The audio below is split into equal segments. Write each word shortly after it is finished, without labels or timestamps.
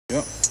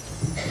Yep.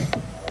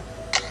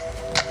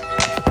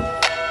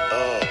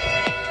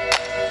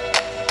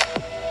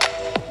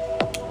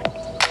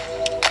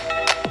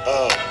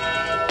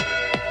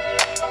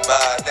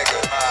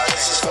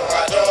 This is for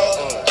my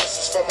dog. This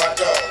is for my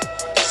dog.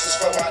 This is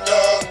for my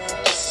dog.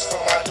 This is for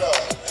my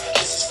dog.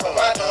 This is for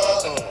my dog.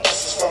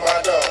 This is for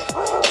my dog.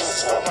 This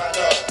is for my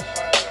dog.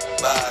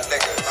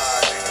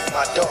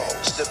 My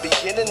dog's the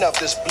beginning of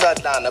this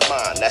bloodline of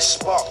mine. That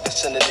spark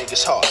that's in the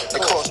nigga's heart.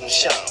 That cause them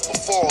shine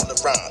before all the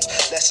rhymes.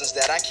 Lessons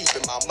that I keep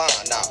in my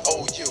mind. I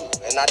owe you,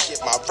 and I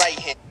give my right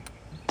hand.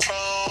 Wait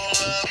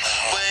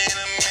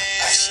a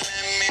minute,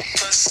 let me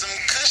put some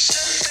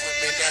cushion.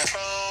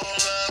 Roll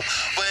up,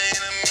 wait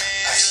a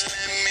minute,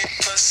 let me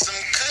put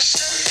some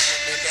cushion.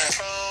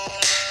 Roll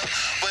up,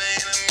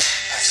 wait a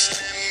minute,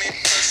 let me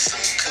put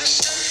some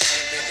cushion.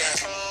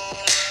 Roll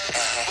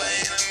up,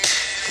 wait a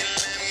minute,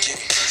 let me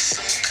put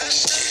some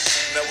cushion.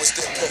 Now it's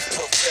that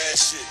puff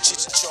ass shit,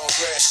 Cheech and Chong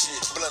grass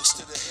shit, blunts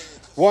to the head.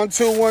 1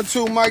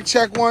 2 mic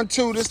check 1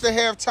 2. This the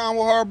halftime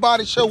with Hard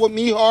Body show with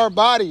me, Hard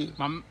Body.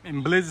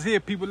 And Blizz is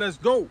here, people. Let's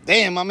go.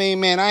 Damn, I mean,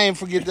 man, I ain't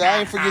forget that. I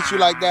ain't forget you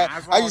like that.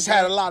 I just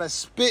had a lot of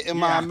spit in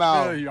my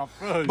mouth. I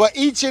feel you. But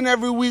each and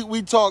every week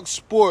we talk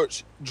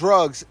sports,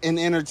 drugs, and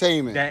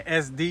entertainment. That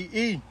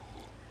SDE.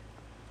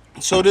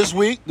 So this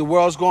week the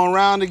world's going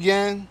round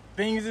again.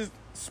 Things is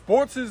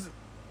sports is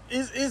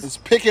It's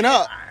picking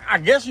up. I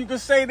guess you could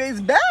say that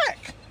it's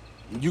back.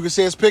 You can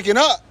say it's picking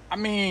up. I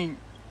mean,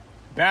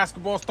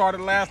 basketball started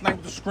last night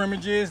with the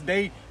scrimmages.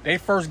 They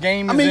first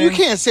game is I mean, in. you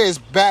can't say it's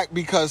back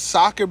because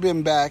soccer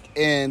been back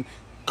and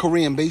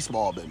Korean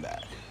baseball been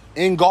back.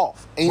 And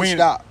golf ain't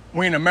stopped.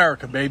 We in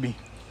America, baby.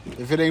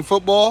 If it ain't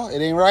football, it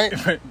ain't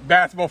right.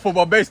 Basketball,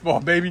 football, baseball,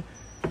 baby.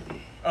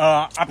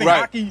 I think Right.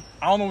 hockey,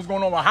 I don't know what's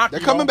going on with hockey.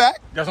 They're coming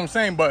back. That's what I'm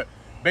saying. But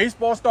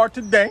baseball start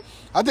today.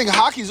 I think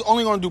hockey's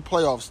only going to do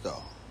playoffs,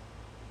 though.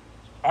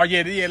 Oh,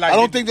 yeah. Like I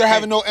don't think they're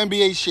having no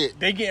NBA shit.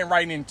 They getting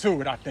right into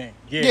it, I think.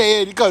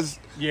 Yeah, because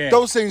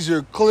those things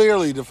are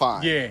clearly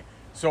defined. Yeah.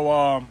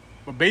 So,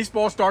 but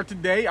baseball start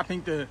today. I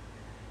think the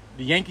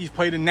Yankees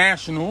play the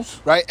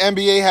Nationals. Right?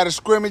 NBA had a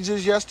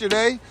scrimmages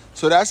yesterday,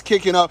 so that's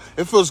kicking up.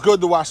 It feels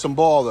good to watch some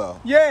ball, though.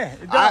 Yeah,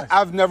 it does.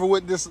 I've never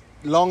went this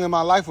long in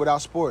my life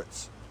without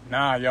sports.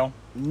 Nah, yo.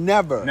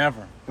 Never.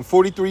 Never. In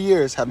 43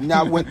 years, have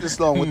not went this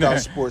long without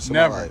sports in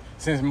Never. my life.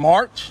 Since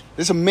March.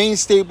 It's a main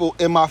staple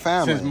in my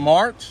family. Since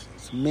March.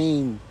 It's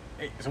main.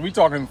 So we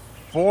talking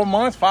 4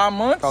 months, 5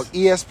 months?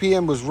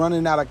 ESPN was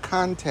running out of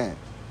content.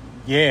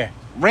 Yeah.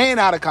 Ran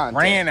out of content.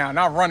 Ran out.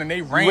 Not running.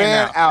 They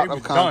ran out They of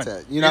was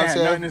content. Done. You know what I'm They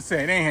saying? had nothing to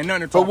say. They ain't had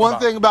nothing to talk But one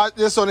about. thing about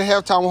this on the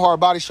Halftime with Hard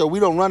Body Show, we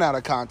don't run out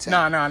of content.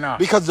 Nah.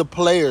 Because the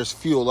players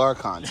fuel our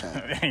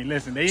content. Hey,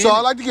 listen. So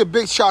I'd like to give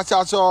big shouts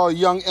out to all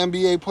young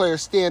NBA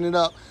players standing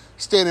up,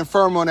 standing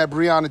firm on that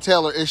Breonna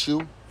Taylor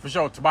issue. For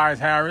sure. Tobias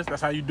Harris.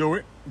 That's how you do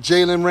it.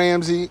 Jalen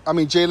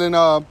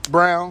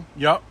Brown.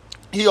 Yup.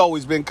 He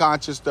always been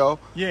conscious, though.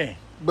 Yeah.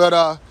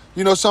 But,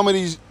 some of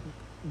these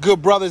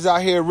good brothers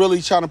out here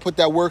really trying to put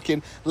that work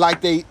in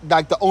like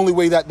the only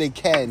way that they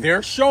can.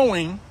 They're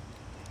showing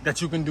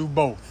that you can do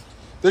both.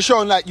 They're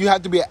showing that you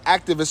have to be an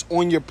activist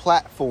on your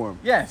platform.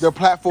 Yes. Their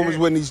platform is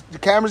when the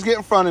cameras get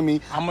in front of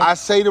me, I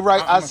say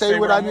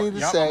what I need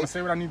to say. I'm gonna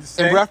say what I need to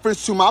say. In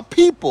reference to my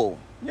people.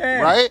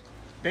 Yeah. Right?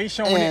 They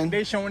showing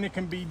it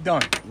can be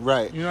done.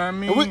 Right. You know what I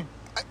mean?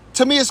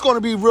 To me, it's going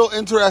to be real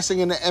interesting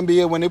in the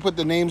NBA when they put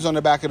the names on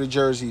the back of the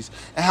jerseys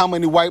and how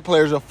many white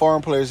players or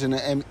foreign players in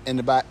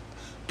the back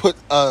put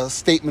a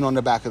statement on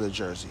the back of the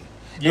jersey.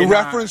 Yeah,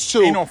 reference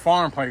to... Ain't no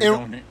foreign players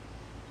on it.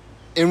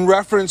 In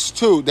reference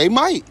to... They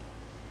might.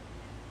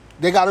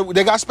 They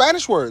got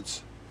Spanish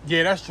words.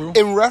 Yeah, that's true.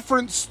 In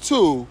reference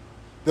to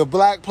the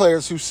black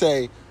players who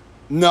say,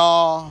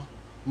 nah,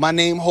 my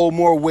name hold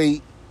more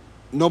weight.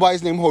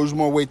 Nobody's name holds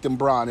more weight than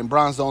Bron, and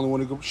Bron's the only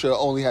one who should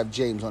only have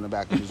James on the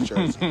back of his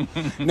jersey.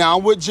 Now,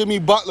 I'm with Jimmy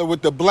Butler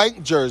with the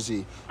blank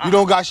jersey. You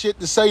don't got shit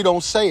to say,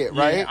 don't say it,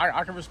 right? Yeah,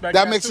 I can respect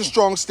that. That makes too. a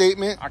strong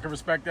statement. I can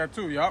respect that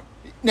too, yup.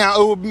 Now,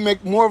 it would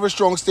make more of a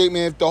strong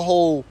statement if the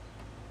whole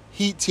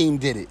Heat team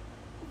did it.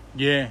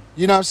 Yeah.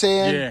 You know what I'm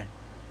saying? Yeah.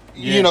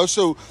 You know,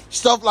 so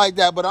stuff like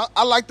that. But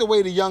I like the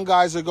way the young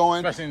guys are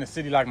going. Especially in a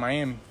city like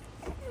Miami.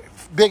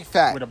 Big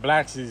fat. Where the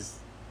blacks is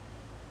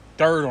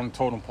third on the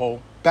totem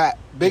pole.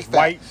 Big fat.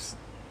 Whites,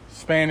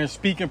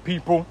 Spanish-speaking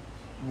people,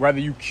 whether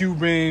you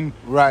Cuban,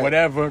 right,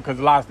 whatever, because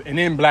and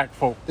then black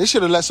folk. They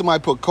should have let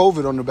somebody put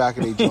COVID on the back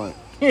of their joint.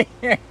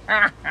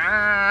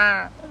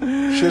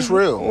 Shit's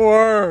real.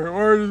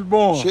 Word is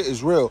born. Shit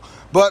is real.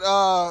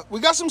 But we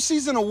got some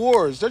season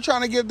awards. They're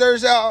trying to give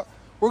theirs out.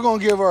 We're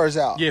gonna give ours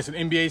out. Yeah, so the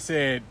NBA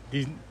said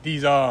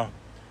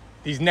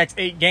these next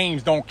 8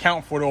 games don't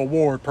count for the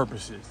award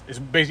purposes. It's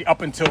basically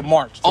up until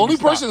March. Only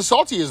person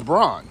salty is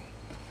Bron.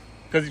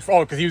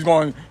 Because he's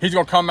gonna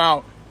come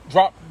out,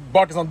 drop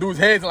buckets on dudes'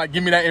 heads and like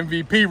give me that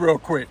MVP real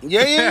quick.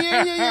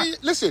 Yeah.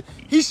 Listen,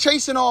 he's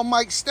chasing all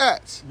Mike's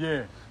stats.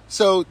 Yeah.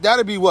 So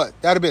that'd be what?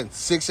 That'd have been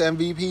 6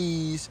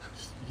 MVPs.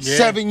 Yeah.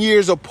 7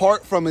 years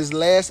apart from his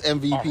last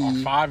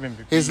MVP. 5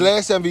 MVPs. His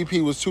last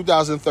MVP was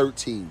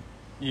 2013.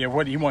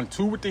 Yeah, he won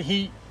 2 with the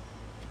Heat,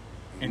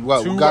 and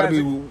Well, two got to as be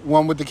a-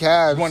 one with the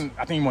Cavs.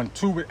 I think he won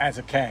 2 as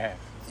a Cavs.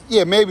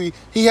 Yeah, maybe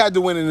he had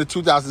to win in the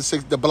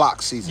 2006 the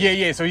block season.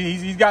 Yeah. So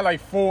he's got like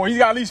 4. He's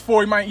got at least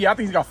 4. I think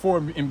he's got 4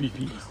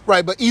 MVPs.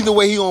 Right, but either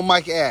way, he on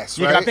Mike ass.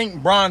 Yeah, Right. 'cause I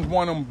think Bron's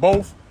won them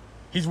both.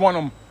 He's won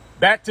them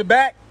back to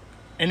back,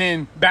 and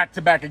then back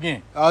to back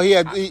again. He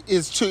had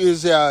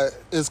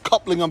his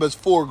coupling of his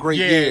 4 great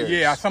years.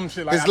 Yeah, some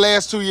shit like his that.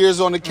 last 2 years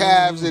on the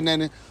Cavs, and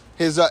then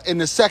his in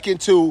the second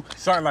 2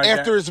 Something like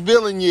after that. his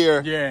villain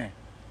year. Yeah.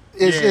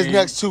 His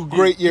next 2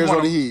 great years won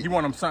on the him- Heat. He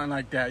won them something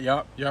like that.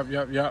 Yup.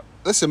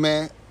 Listen,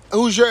 man,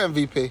 who's your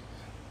MVP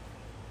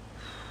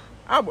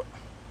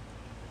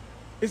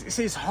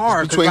It's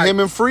hard 'cause, between like, him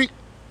and Freak?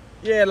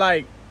 Yeah,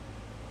 like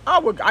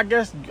I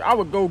guess I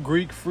would go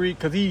Greek Freak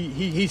because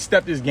he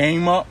stepped his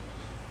game up.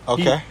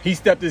 Okay, He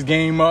stepped his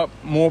game up.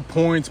 More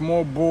points,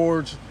 more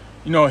boards.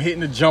 Hitting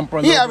the jumper.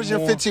 he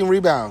averaging 15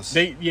 rebounds.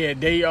 They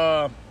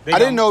I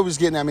didn't know he was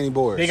getting that many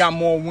boards. They got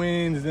more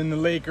wins than the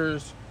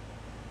Lakers.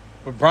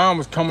 But Brown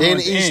was coming They on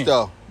in the at East, end.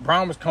 though.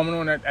 Brown was coming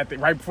on at the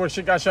right before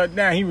shit got shut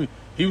down.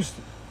 He was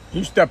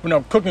stepping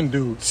up, cooking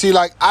dudes. See,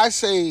 like I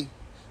say,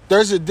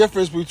 there's a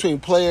difference between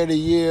player of the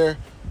year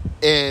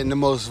and the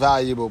most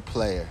valuable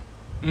player.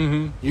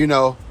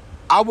 Mm-hmm.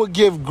 I would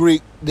give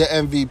Greek the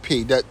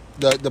MVP,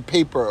 the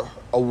paper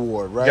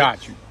award, right?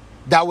 Got you.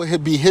 That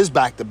would be his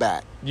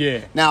back-to-back. Yeah.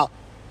 Now,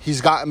 he's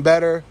gotten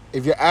better.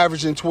 If you're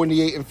averaging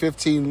 28 and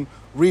 15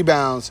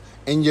 rebounds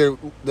and you're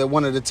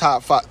one of the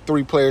top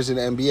 3 players in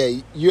the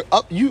NBA, you're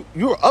up.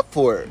 You're up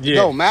for it. Yeah. It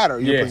don't matter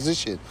your Yeah.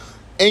 position.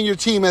 And your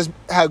team has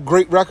had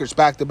great records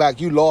back to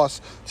back. You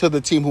lost to the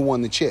team who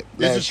won the chip.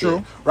 This last is year,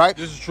 true. right?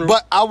 This is true.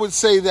 But I would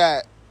say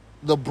that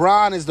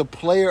LeBron is the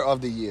player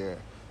of the year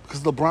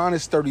because LeBron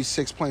is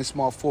 36, playing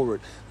small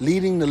forward,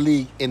 leading the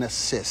league in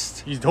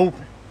assists. He's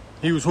hooping.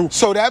 He was hooping.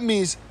 So that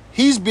means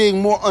he's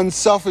being more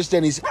unselfish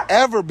than he's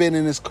ever been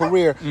in his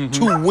career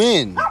to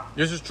win.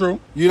 This is true.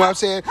 You know what I'm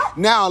saying?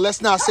 Now,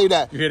 let's not say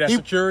that. You hear that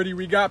security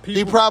we got, people?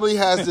 He probably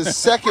has the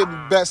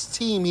second best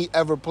team he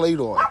ever played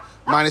on,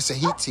 minus a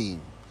Heat team.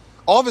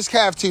 All of his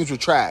Cavs teams were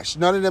trash.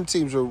 None of them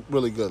teams were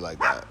really good like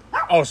that.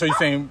 Oh, so you're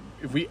saying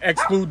if we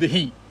exclude the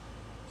Heat?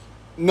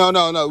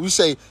 No. We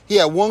say he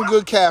had one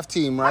good Cavs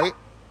team, right?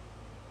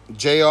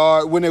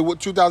 JR, when they won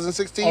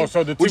 2016. Oh,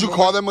 so the would you team-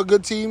 call them a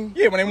good team?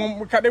 Yeah, when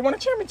they won a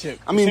championship.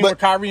 I mean, The team but- with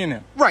Kyrie and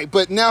them. Right,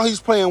 but now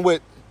he's playing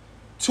with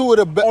two of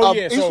the best. Oh,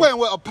 yeah, he's so- playing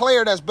with a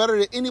player that's better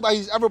than anybody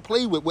he's ever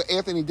played with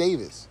Anthony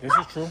Davis. This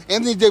is true.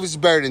 Anthony Davis is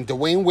better than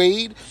Dwayne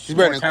Wade. He's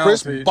better More than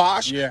Chris talented.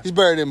 Bosh. Yeah. He's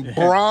better than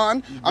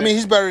Bron. I mean,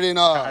 he's better than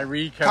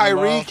Kyrie,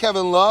 Kevin Love.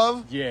 Kevin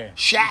Love. Yeah.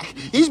 Shaq.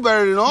 He's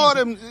better than all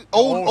them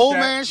old Old Shaq.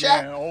 man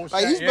Shaq. Yeah, old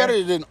Like Shaq, he's yeah.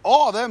 better than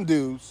all them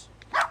dudes.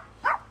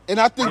 And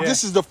I think Yeah.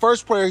 this is the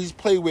first player he's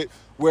played with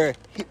where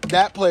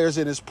that player's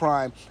in his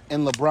prime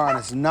and LeBron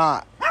is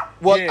not.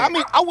 Well, Yeah. I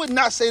mean, I would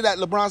not say that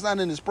LeBron's not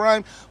in his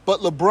prime,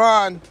 but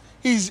LeBron,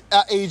 he's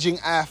an aging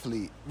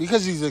athlete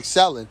because he's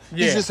excelling.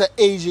 He's Yeah. just an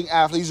aging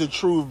athlete. He's a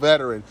true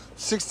veteran.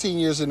 16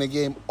 years in the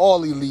game,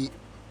 all elite.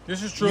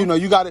 This is true. You know,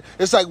 you got it.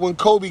 It's like when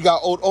Kobe got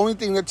old. Only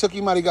thing that took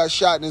him out, he got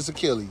shot in his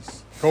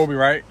Achilles. Kobe,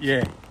 right?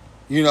 Yeah.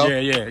 You know?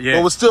 Yeah.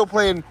 But was still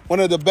playing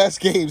one of the best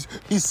games,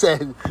 he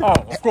said, Oh,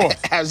 of course.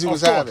 as he Of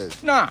was course. having.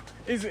 Nah,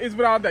 it's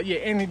without that. Yeah,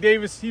 Anthony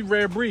Davis, he's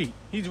rare breed.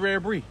 He's rare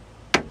breed.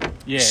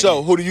 Yeah.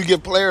 So, who do you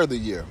give player of the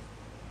year?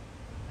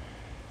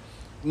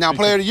 Now,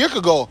 player of the year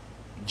could go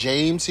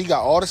James. He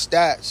got all the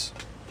stats.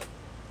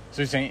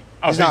 So you're saying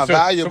He's not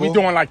valuable. So we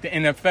doing like the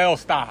NFL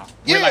style.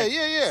 Where, Yeah, like,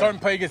 yeah. Certain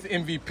player gets the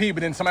MVP,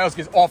 but then somebody else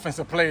gets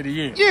Offensive Player of the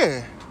Year.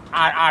 Yeah.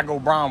 I go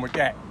Brown with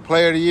that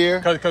Player of the year.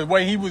 because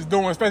what he was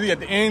doing, especially at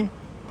the end,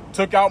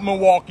 took out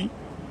Milwaukee,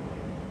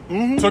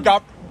 took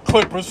out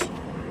Clippers,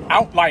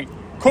 out like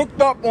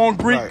cooked up on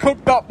Greek, Right.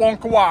 cooked up on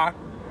Kawhi,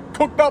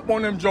 cooked up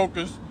on them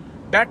jokers.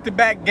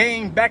 Back-to-back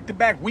games,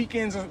 back-to-back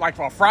weekends, like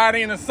for a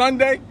Friday and a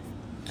Sunday.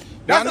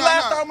 That's the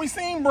last time we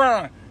seen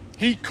Brown.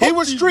 He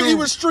was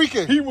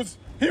streaking. He was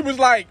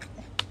like,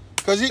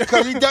 Cause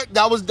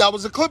that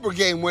was a Clipper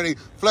game when he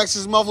flexed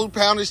his muscle,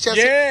 pounded his chest,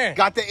 Yeah.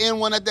 got the end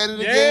one at the end of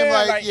the yeah,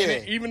 game. like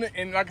Yeah.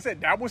 and like I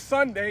said, that was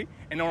Sunday,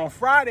 and on a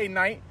Friday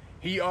night,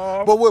 he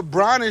But what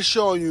Bron is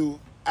showing you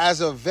as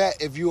a vet,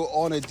 if you're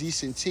on a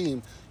decent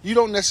team, you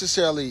don't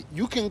necessarily,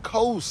 you can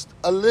coast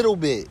a little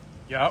bit.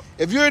 Yep.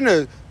 If you're in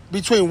the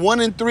between 1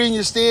 and 3 in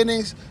your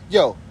standings,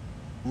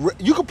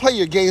 you can play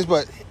your games,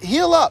 but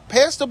heal up,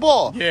 pass the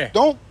ball. Yeah.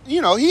 Don't he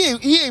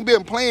ain't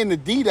been playing the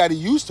D that he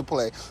used to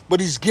play, but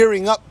he's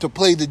gearing up to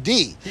play the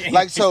D.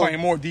 He's playing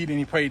more D than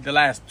he played the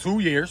last 2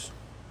 years.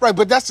 Right,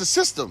 but that's the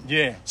system.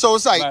 Yeah. So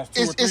it's like Last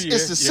 2 or it's 3 the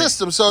years, yeah.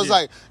 system. So it's Yeah.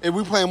 like if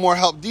we playing more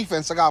help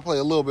defense, I gotta play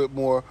a little bit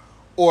more.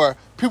 Or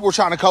people are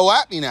trying to go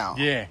at me now.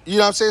 Yeah. You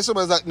know what I'm saying?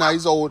 Somebody's like, nah,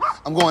 he's old.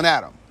 I'm going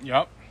at him.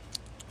 Yep.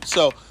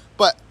 So,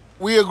 but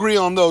we agree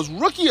on those.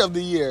 Rookie of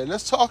the year.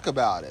 Let's talk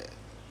about it.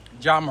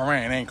 John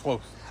Moran ain't close.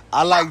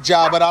 I like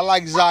Ja, but I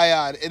like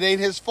Zion. It ain't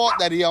his fault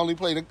that he only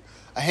played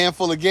a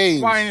handful of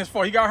games. Why ain't his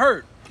fault? He got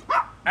hurt.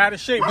 Out of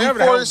shape. Whatever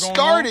the hell Before it was going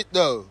started, on.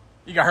 though.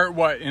 He got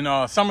hurt,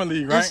 in Summer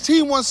League, right? His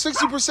team won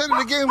 60% of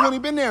the games when he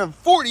been there and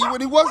 40 when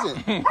he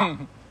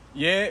wasn't.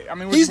 Yeah, I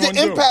mean, what He's you the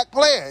gonna do? impact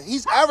player.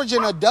 He's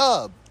averaging a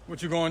dub.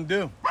 What you gonna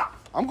do?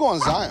 I'm going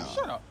Zion.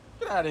 Shut up.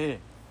 Get out of here.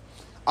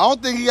 I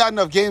don't think he got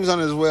enough games on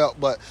his belt,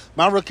 but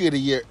my rookie of the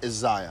year is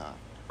Zion.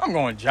 I'm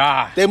going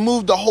Ja. They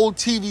moved the whole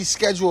TV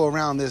schedule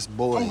around this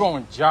boy. I'm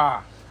going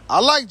Ja. I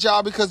like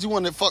Ja because he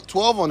won the fuck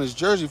 12 on his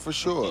jersey for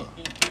sure.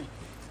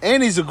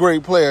 And he's a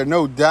great player,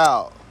 no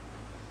doubt.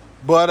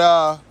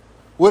 But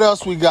what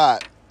else we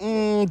got?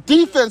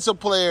 Defensive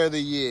player of the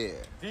year.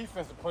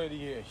 Defensive player of the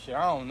year. Shit,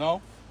 I don't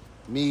know.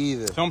 Me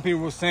either. Some people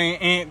were saying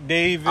Ant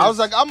Davis. I was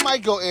like, I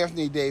might go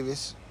Anthony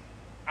Davis.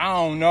 I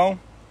don't know.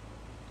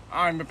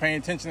 I ain't been paying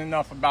attention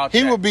enough about that.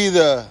 He would be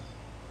the...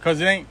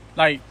 Because it ain't,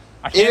 like...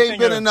 It ain't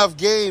been enough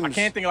games. I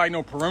can't think of, like,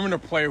 no perimeter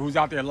player who's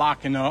out there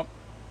locking up.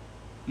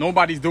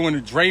 Nobody's doing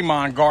the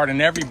Draymond guarding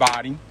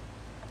everybody.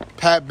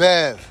 Pat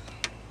Bev.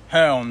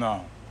 Hell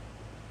no.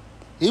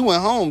 He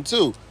went home,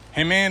 too.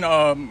 Him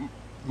and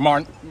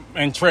Martin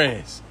and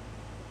Trez.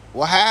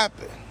 What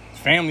happened?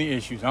 Family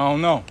issues. I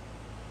don't know.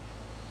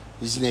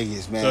 These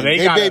niggas, man. So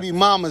they baby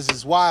mamas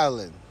is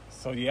wildin'.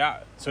 So,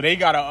 yeah. So, they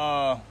got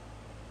to...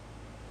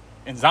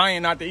 And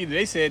Zion not there either.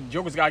 They said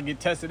Jokers got to get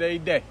tested every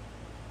day.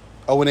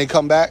 Oh, when they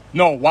come back?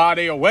 No, while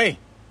they away.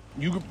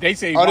 They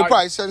say... Oh, they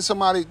probably send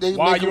somebody... They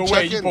while make you're them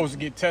away, check you're in. supposed to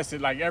get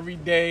tested, like, every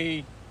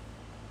day.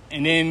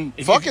 And then...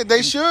 Fuck it,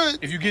 they should.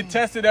 If you get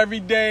tested every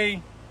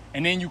day,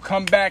 and then you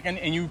come back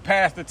and you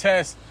pass the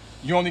test,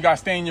 you only got to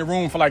stay in your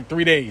room for, like,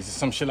 3 days or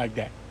some shit like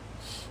that.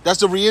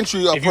 That's the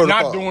reentry If you're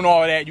not doing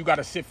all of that, you got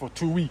to sit for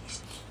 2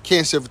 weeks.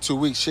 Can't sit for 2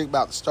 weeks. Shit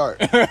about to start.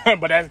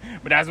 but that's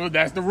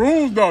the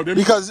rules, though.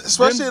 Because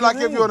especially like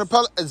if you're on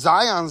the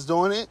Zion's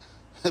doing it,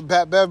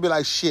 Pat Bev be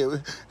like, shit,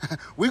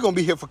 we're going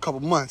to be here for a couple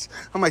months.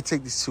 I might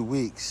take these 2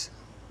 weeks.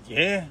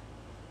 Yeah.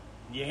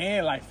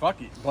 Yeah, like,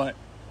 fuck it. But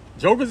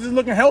Jokers is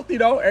looking healthy,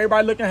 though.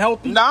 Everybody looking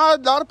healthy. Nah, a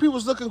lot of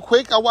people's looking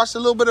quick. I watched a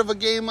little bit of a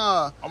game.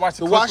 I watched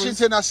the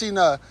Washington. I seen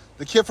the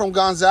kid from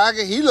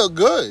Gonzaga. He looked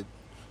good.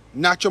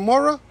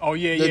 Nakamura. Oh,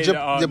 yeah,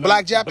 the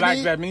black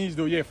Japanese. Black Japanese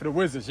dude, yeah, for the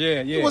Wizards,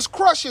 yeah. He was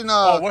crushing.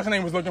 What's his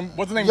name was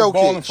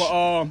balling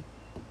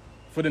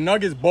for the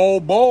Nuggets,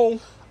 Bowl.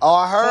 Oh,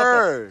 I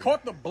heard.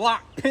 Caught the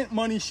block, pent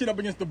money shit up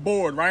against the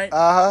board, right?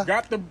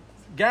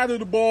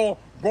 Gathered the ball,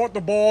 brought the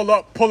ball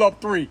up, pull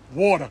up three,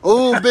 water.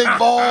 Ooh, big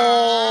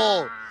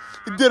ball.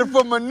 He did it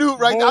for Manute,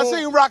 right? I seen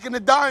him rocking the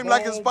dime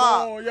like his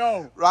pop.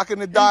 Yo. Rocking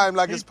the dime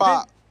like his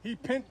pop. He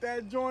pinned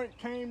that joint,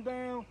 came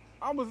down.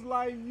 I was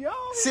like, yo.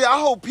 See, I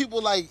hope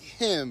people like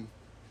him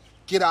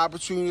get an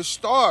opportunity to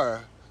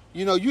star.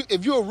 You know,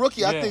 if you're a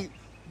rookie, I think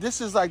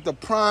this is like the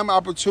prime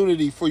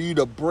opportunity for you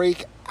to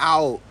break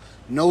out.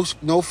 No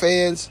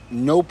fans,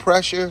 no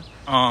pressure.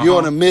 You're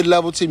on a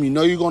mid-level team. You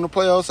know you're going to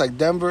playoffs like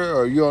Denver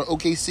or you're on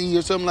OKC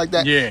or something like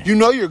that. Yeah. You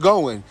know you're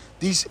going.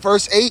 These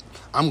first 8,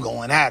 I'm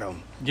going at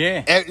them.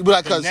 Yeah.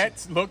 The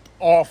Nets looked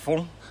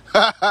awful.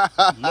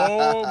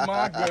 Lord,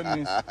 my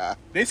goodness.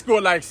 They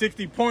scored like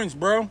 60 points,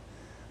 bro.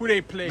 Who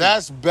they played?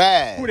 That's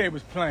bad. Who they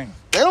was playing?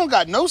 They don't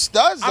got no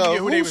studs, though.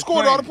 Who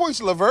scored all the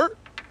points? LeVert?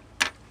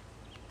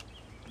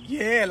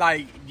 Yeah,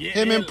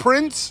 him and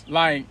Prince?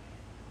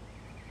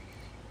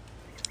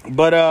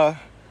 But,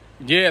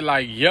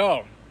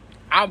 yo.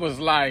 I was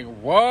like,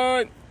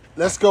 what?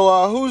 Let's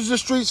go. Who's the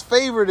Streets'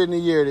 favorite in the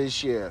year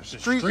this year?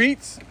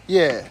 Streets?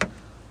 Yeah.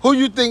 Who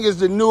you think is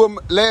the new...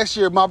 Last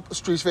year, my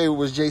Streets' favorite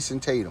was Jason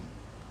Tatum.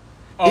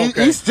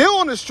 Okay. He's still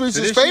on the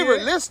Streets'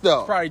 favorite list,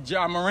 though. Probably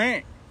Ja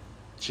Morant.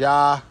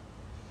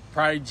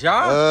 Probably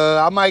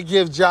Ja. I might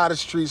give Ja the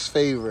Streets'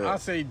 favorite. I'll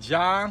say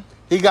Ja.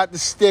 He got the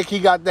stick. He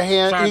got the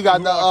hand. He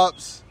got the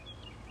ups.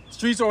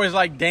 Streets always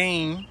like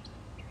Dame.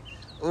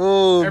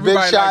 Ooh, Big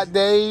Shot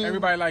Dame.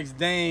 Everybody likes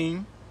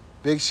Dame.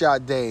 Big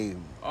Shot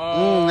Dame.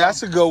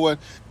 That's a good one.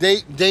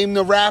 Dame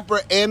the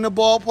rapper and the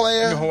ball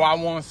player. You know who I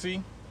want to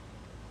see?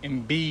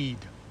 Embiid.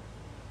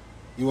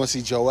 You want to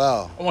see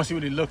Joel? I want to see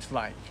what he looks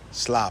like.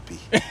 Sloppy.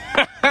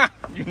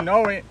 You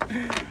know it.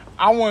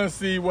 I want to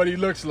see what he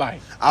looks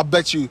like. I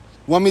bet you.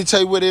 Want me to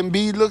tell you what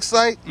Embiid looks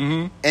like?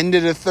 Mm-hmm. End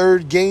of the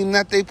third game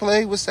that they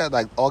play. What's that,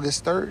 like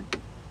August 3rd?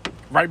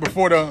 Right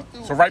before they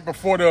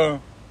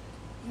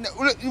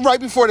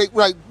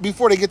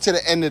get to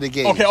the end of the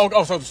game. Okay.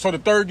 So the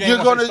third game.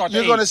 You're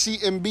gonna see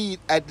Embiid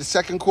at the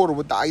second quarter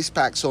with the ice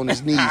packs on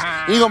his knees.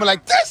 And you're gonna be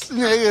like, this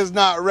nigga is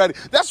not ready.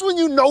 That's when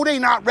you know they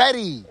not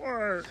ready.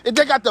 If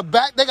they got the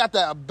back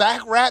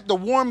wrap, the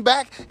warm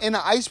back, and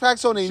the ice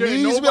packs on their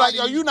knees. Be like,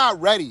 yo, you not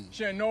ready.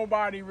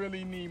 Nobody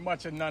really need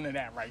much of none of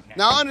that right now.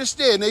 Now I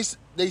understand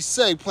they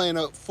say playing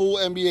a full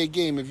NBA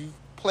game, if you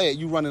play it,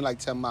 you running like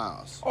 10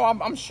 miles. Oh,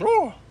 I'm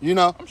sure. You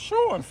know? I'm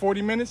sure in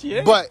 40 minutes,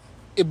 yeah. But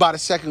by the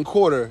second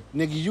quarter,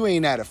 nigga, you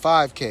ain't at a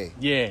 5K.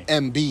 Yeah.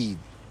 Embiid,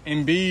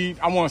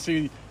 I want to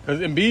see, because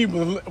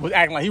Embiid was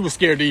acting like he was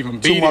scared to even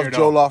be there, though.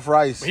 Too much Jollof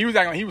rice. But he was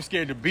acting like he was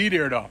scared to be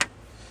there, though.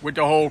 With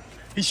the whole,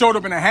 he showed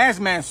up in a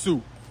hazmat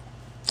suit.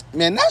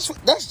 Man, that's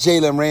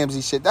Jalen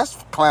Ramsey shit. That's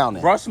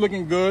clowning. Russ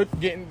looking good,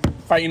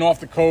 fighting off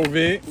the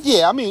COVID.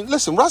 Yeah, I mean,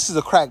 listen, Russ is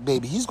a crack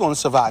baby. He's going to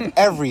survive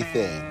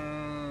everything.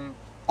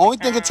 Only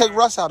thing can take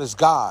Russ out is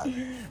God.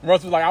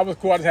 Russ was like, I was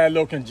cool. I just had a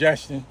little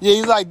congestion. Yeah,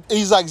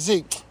 he's like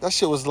Zeke. That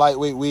shit was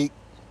lightweight week.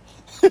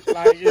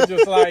 Like, it's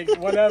just like,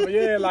 whatever.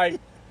 Yeah,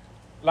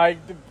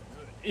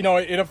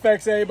 it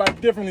affects everybody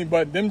differently,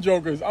 but them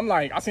jokers, I'm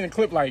like, I seen a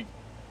clip like,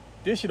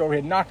 this shit over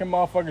here knocking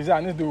motherfuckers out,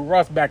 and this dude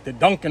Russ back to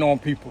dunking on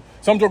people.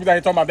 Some jokers out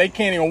here talking about they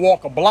can't even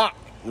walk a block.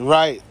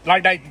 Right.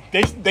 Like,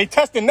 they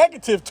tested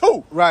negative,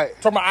 too. Right.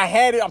 Talking about, I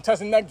had it, I'm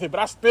testing negative, but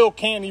I still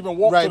can't even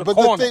walk to the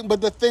corner.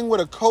 But the thing with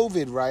a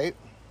COVID, right?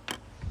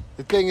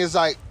 The thing is,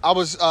 like, I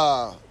was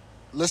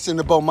listening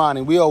to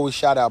Bomani. We always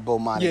shout out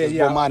Bomani.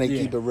 Yeah. Bomani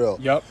keep it real.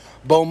 Yep.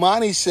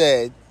 Bomani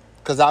said,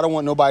 because I don't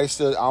want nobody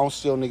I don't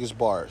steal niggas'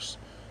 bars.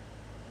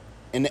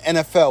 In the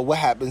NFL, what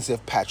happens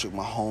if Patrick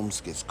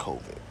Mahomes gets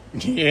COVID?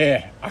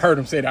 Yeah, I heard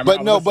him say that.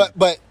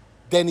 But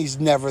then he's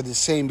never the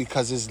same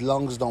because his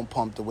lungs don't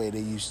pump the way they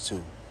used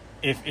to.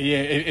 If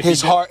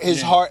his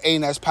heart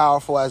ain't as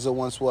powerful as it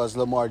once was,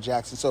 Lamar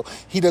Jackson. So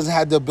he doesn't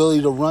have the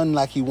ability to run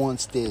like he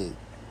once did.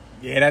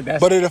 Yeah, that's.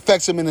 But it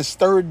affects him in his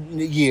third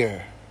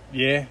year.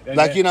 Yeah,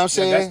 you know what I'm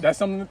saying? That's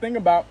something to think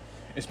about,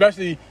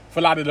 especially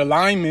for a lot of the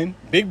linemen,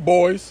 big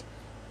boys.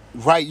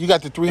 Right, you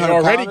got the 300 They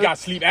already pounder. got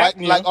sleep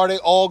apnea. Like, are they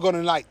all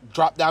gonna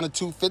drop down to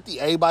 250?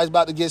 Everybody's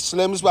about to get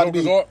slim. It's about to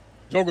be.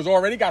 Joker's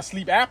already got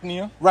sleep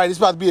apnea. Right, it's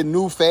about to be a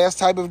new fast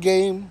type of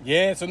game.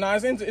 Yeah, so now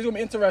it's gonna be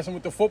interesting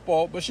with the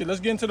football. But shit, let's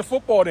get into the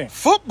football then.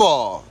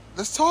 Football.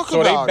 Let's talk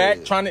about it. So they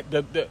back trying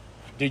to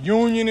the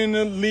union in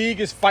the league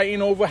is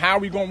fighting over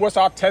what's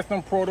our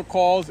testing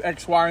protocols,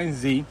 X, Y, and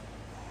Z.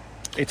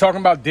 They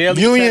talking about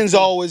daily Union's testing.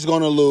 always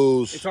gonna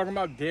lose. They talking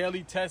about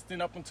daily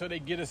testing up until they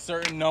get a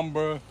certain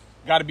number.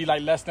 Got to be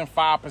like less than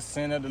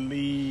 5% of the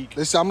league.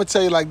 Listen, I'm going to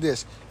tell you like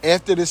this.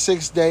 After the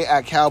 6th day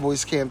at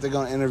Cowboys camp, they're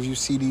going to interview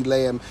C.D.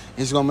 Lamb.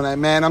 He's going to be like,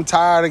 man, I'm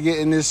tired of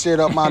getting this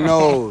shit up my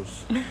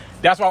nose.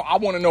 That's why I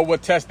want to know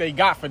what test they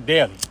got for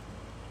daily.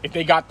 If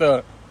they got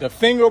the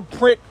finger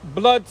prick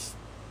blood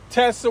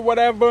test or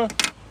whatever.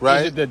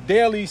 Right. Is it the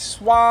daily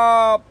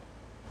swab?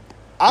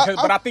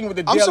 But I think with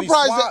the daily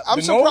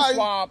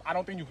swab, I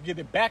don't think you can get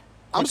it back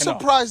I'm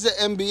surprised the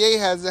NBA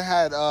hasn't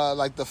had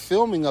the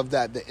filming of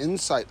that, the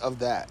insight of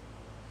that.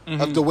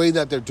 Of the way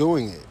that they're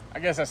doing it. I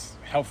guess that's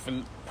health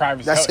and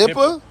privacy. That's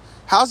HIPAA?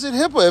 How's it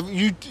HIPAA?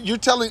 If you're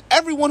telling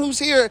everyone who's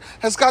here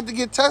has got to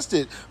get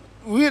tested.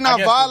 We're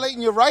not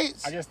violating your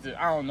rights. I guess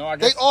I don't know.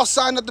 They all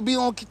signed up to be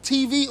on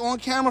TV, on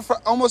camera for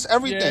almost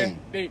everything.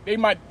 Yeah,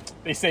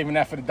 they saving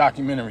that for the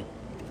documentary.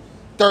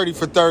 30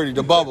 for 30,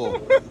 the bubble.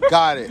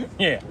 Got it.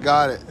 Yeah.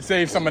 Got it.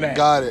 Save some of that.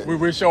 Got it.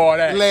 We show all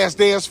that. Last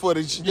dance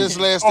footage. This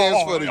last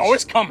dance footage. Oh,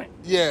 it's coming.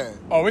 Yeah.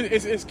 Oh,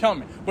 it's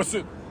coming. But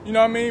so, you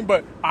know what I mean?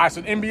 But all right, so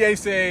the NBA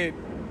said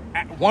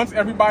once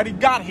everybody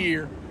got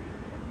here,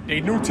 they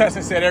knew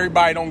testing said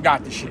everybody don't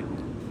got the shit.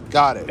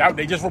 Got it.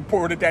 They just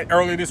reported that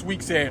earlier this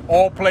week, said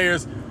all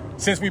players,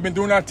 since we've been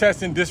doing our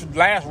testing, this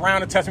last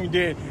round of testing we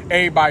did,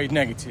 everybody's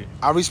negative.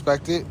 I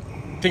respect it.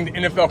 I think the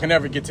NFL can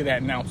never get to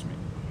that announcement.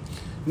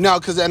 No,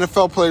 because the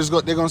NFL players,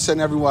 they're going to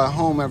send everyone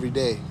home every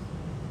day.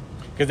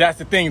 Because that's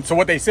the thing. So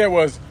what they said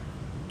was,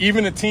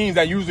 even the teams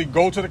that usually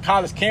go to the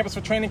college campus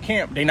for training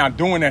camp, they're not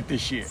doing that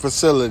this year.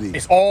 Facility.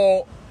 It's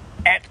all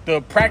at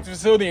the practice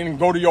facility and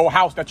go to your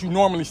house that you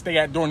normally stay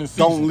at during the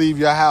season. Don't leave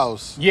your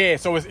house. Yeah,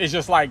 so it's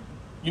just like,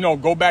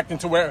 go back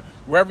into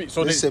wherever.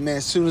 So listen, man,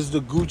 as soon as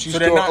the Gucci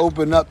store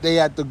open up, they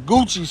at the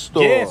Gucci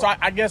store. Yeah, so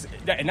I guess,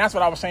 and that's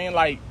what I was saying,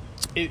 like,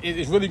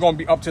 it's really going to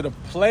be up to the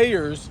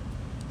players.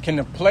 Can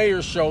the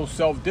players show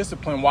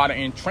self-discipline while they're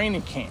in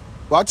training camp?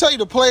 Well, I'll tell you,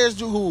 the players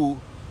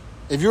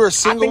if you're a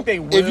single, I think they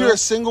will. If you're a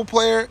single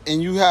player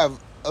and you have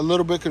a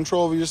little bit of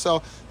control over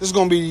yourself, this is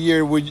going to be the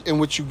year in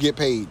which you get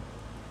paid.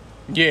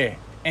 Yeah,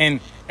 and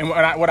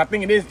what I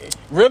think it is,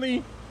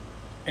 really,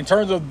 in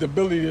terms of the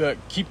ability to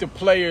keep the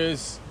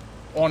players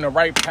on the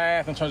right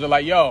path, in terms of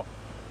like,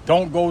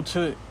 don't go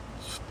to,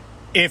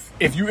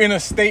 if you're in a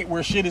state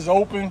where shit is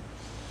open,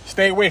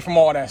 stay away from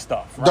all that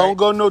stuff. Right? Don't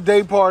go no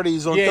day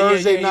parties on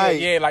Thursday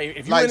night. Yeah, like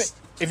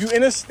if you're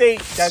in a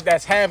state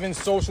that's having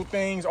social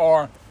things,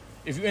 or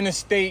if you're in a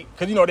state,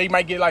 because they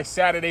might get like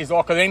Saturdays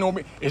off because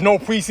there's no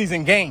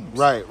preseason games.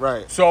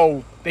 Right.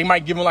 So they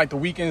might give them like the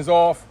weekends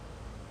off.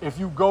 If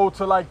you go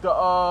to like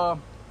the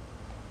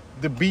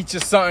beach or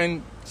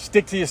something,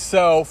 stick to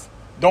yourself.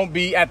 Don't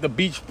be at the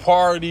beach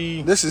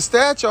party. Listen, stay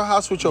at your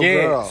house with your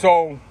girl.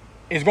 So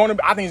I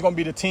think it's gonna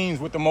be the teams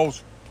with the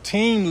most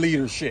team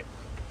leadership.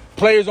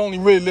 Players only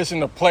really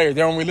listen to players.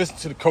 They don't really listen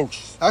to the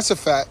coaches. That's a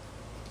fact.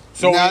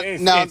 So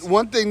now,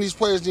 one thing these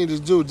players need to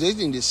do, they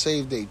need to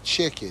save their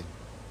chicken.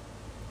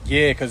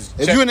 Yeah, because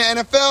if you're in the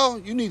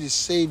NFL, you need to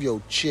save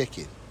your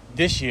chicken.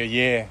 This year,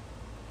 yeah.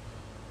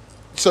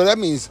 So that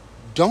means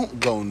don't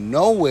go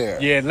nowhere.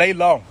 Yeah, lay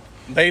low.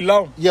 Lay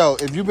low. Yo,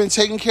 if you've been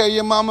taking care of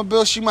your mama,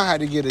 Bill, she might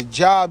have to get a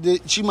job.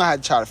 She might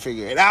have to try to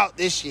figure it out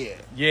this year.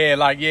 Yeah,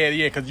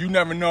 because you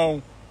never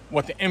know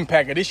what the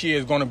impact of this year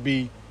is going to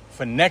be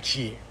for next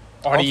year.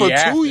 Or the year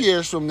after. 2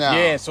 years from now.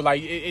 Yeah, so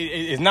like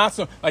it's not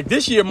so like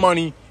this year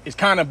money is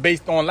kind of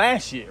based on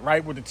last year,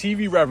 right? With the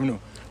TV revenue.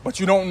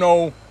 But you don't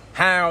know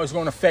how it's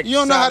going to affect. You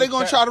don't know how they're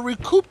going to try to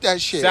recoup that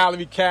shit.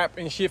 Salary cap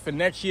and shit for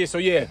next year. So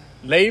yeah,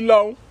 lay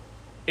low.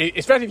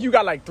 Especially if you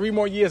got like 3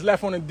 more years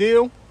left on the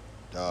deal.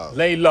 Dog.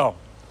 Lay low.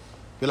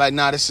 Be like,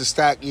 nah, this is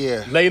stack.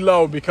 Yeah. Lay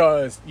low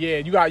because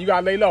you got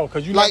to lay low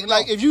because you never know.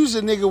 Like if you was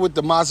a nigga with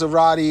the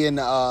Maserati and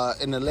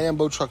the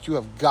Lambo truck, you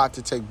have got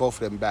to take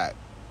both of them back.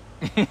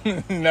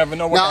 You never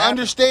know what Now, happens.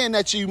 understand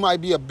that you might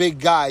be a big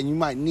guy and you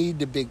might need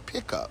the big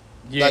pickup.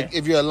 Yeah. Like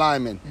if you're a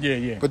lineman.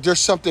 Yeah. But there's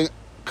something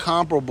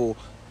comparable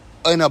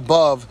and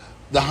above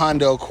the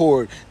Honda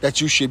Accord that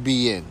you should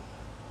be in.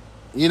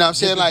 You know what I'm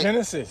saying? the Like,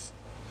 Genesis.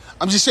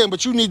 I'm just saying,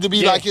 but you need to be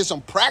Yeah. like in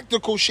some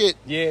practical shit.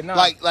 Yeah, nah.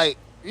 Like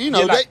you know,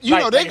 Yeah, like- they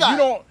like,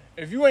 got.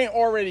 if you ain't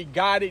already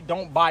got it,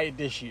 don't buy it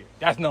this year.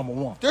 That's number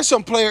one. There's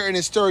some player in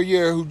his third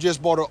year who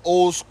just bought an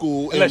old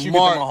school Unless in you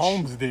March. get the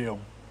Mahomes deal.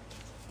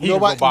 He can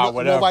go buy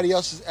whatever. Nobody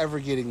else is ever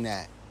getting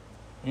that.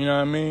 You know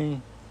what I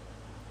mean?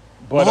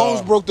 But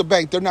Mahomes broke the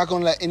bank. They're not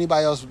going to let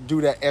anybody else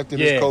do that after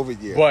yeah, this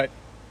COVID year.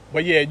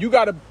 But yeah,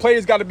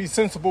 players got to be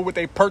sensible with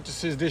their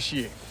purchases this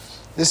year.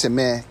 Listen,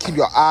 man, keep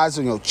your eyes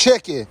on your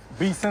chicken.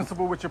 Be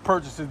sensible with your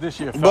purchases this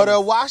year, But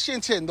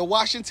fellas. the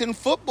Washington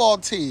football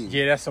team.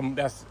 Yeah,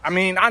 I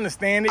mean, I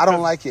understand it. I don't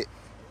 'cause like it.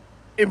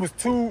 it was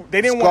too. They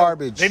didn't It's want.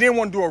 garbage. They didn't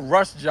want to do a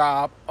rush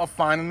job of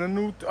finding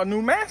a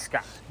new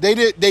mascot.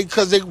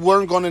 Because they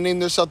weren't going to name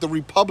themselves the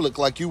Republic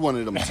like you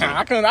wanted them to.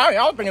 I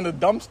was thinking the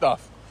dumb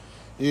stuff.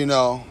 You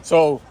know,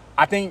 So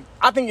I think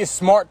it's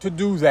smart to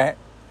do that.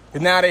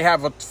 Because now they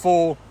have a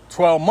full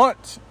 12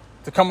 months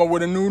to come up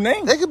with a new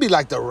name. they could be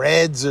like the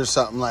Reds or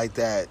something like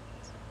that.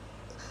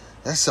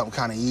 That's something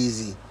kind of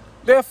easy.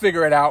 They'll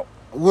figure it out.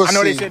 We'll I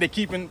know they see. said they're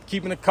keeping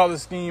the color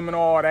scheme and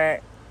all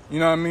that. You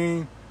know what I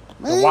mean?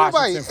 Man, The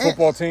Washington nobody-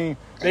 football team,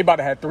 they about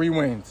to have 3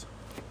 wins.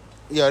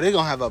 Yo, they're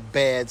going to have a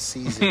bad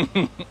season.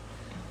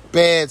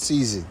 Bad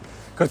season.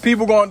 Because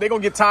people they're going to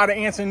get tired of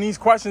answering these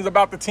questions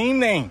about the team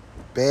name.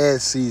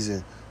 Bad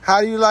season.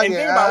 How do you like And it?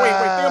 think about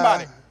think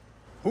about it.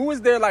 Who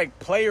is their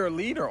player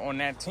leader on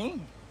that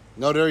team?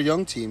 No, they're a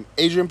young team.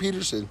 Adrian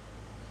Peterson.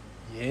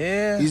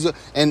 Yeah.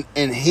 And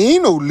he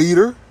ain't no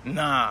leader.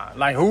 Nah.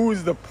 Who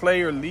is the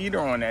player leader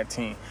on that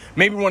team?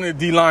 Maybe one of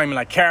the D linemen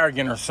like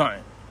Carrigan or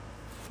something.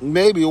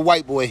 Maybe a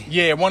white boy.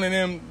 Yeah, one of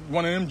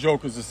them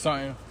jokers or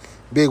something.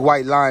 Big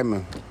white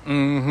lineman.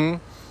 Mm-hmm.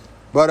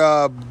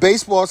 But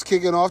baseball's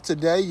kicking off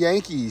today.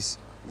 Yankees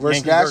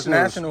versus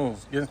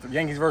Nationals.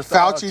 Yankees versus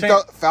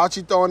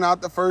Fauci throwing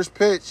out the first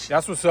pitch.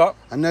 That's what's up.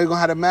 I know you're going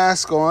to have a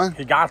mask on.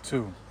 He got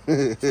to.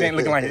 Stand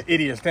looking like an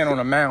idiot standing on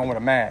a mound with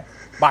a mask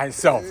by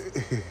himself.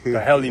 The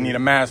hell he need a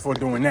mask for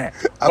doing that?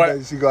 I bet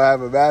she's going to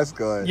have a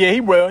mask on. Yeah,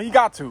 he will. He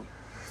got to.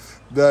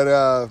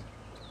 But,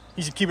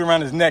 He should keep it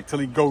around his neck till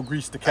he go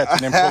grease the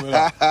catch and then pull it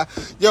up.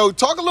 yo,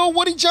 talk a little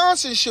Woody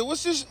Johnson shit.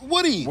 What's this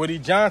Woody? Woody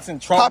Johnson,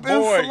 Trump Pop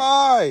boy. and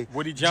fly.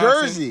 Woody Johnson,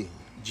 Jersey.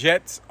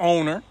 Jets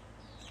owner.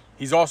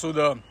 He's also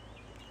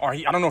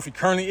I don't know if he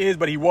currently is,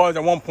 but he was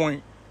at one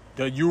point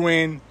the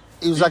UN.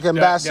 He was like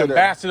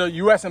ambassador.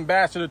 U.S.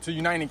 ambassador to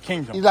United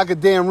Kingdom. He's like a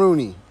Dan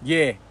Rooney.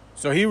 Yeah.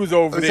 So he was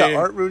over Is there. that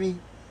Art Rooney?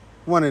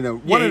 One of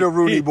them. Yeah, One of the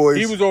Rooney boys.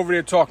 He was over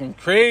there talking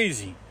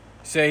crazy.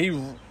 Said he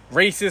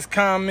racist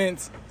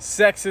comments,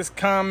 sexist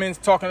comments,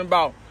 talking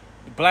about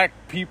black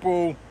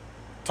people,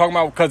 talking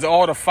about because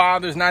all the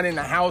fathers not in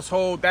the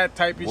household, that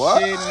type of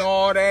What? shit and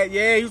all that.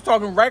 Yeah, he was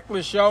talking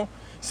reckless, yo.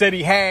 Said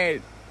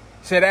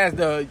as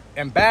the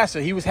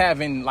ambassador, he was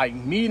having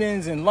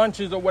meetings and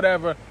lunches or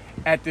whatever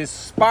at this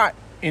spot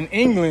in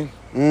England.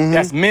 Mm-hmm.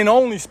 That's men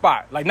only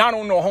spot. Not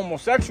on no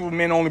homosexual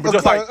men only, but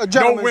just A no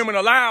gentleman's- women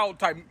allowed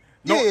type.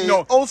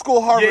 No, old school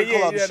Harvard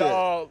Club yeah, shit.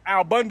 the,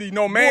 Al Bundy,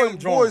 no man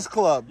joint. Boys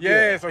Club.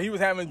 Yeah, so he was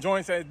having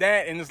joints as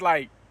that, and it's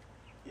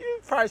you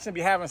probably shouldn't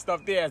be having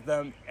stuff there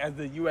as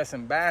the U.S.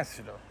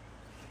 ambassador.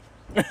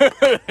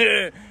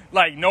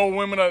 No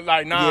women are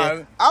nah.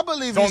 Yeah. I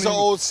believe he's an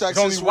old sexist, It's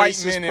only white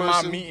racist men in my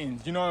person.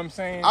 meetings. You know what I'm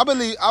saying? I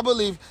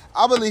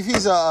believe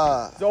he's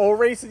a the old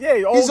racist. Yeah,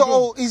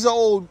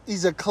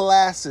 he's a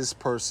classist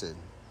person.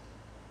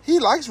 He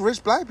likes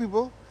rich black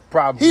people.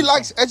 Probably. He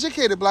likes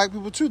educated black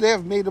people too. They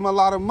have made him a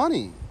lot of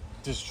money.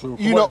 Just true.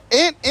 You know,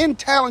 and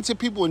talented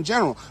people in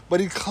general. But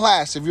he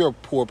class if you're a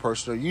poor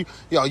person, or you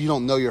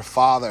don't know your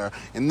father,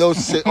 and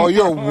or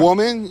you're a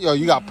woman,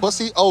 you got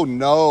pussy. Oh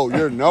no,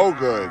 you're no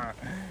good.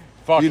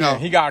 Fuck you him. know.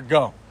 He got to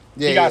go.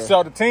 Yeah, he got to yeah.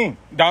 sell the team.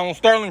 Donald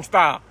Sterling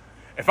style.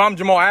 If I'm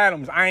Jamal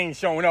Adams, I ain't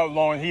showing up as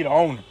long as he the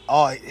owner.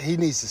 Oh, he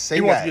needs to say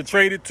He that. wants to get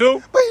traded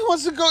too. But he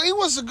wants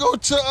to go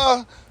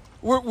to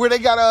where they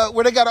got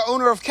an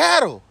owner of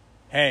cattle.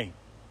 Hey.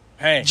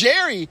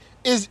 Jerry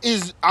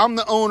is I'm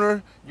the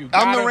owner. I'm the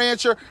gotta-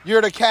 rancher.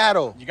 You're the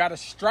cattle. You got to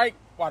strike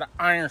while the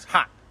iron's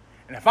hot.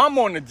 And if I'm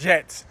on the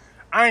Jets,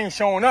 I ain't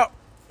showing up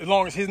as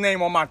long as his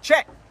name on my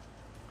check.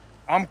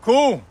 I'm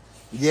cool.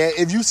 Yeah,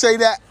 if you say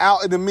that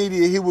out in the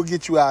media, he will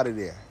get you out of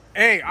there.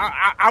 Hey,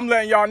 I'm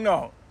letting y'all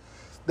know.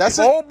 That's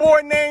If old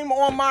boy name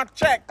on my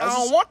check, I That's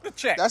don't a- want the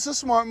check. That's a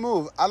smart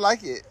move. I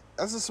like it.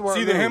 That's a smart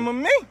It's move. either him or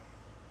me.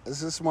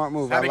 That's a smart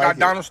move. How I they like got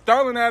Donald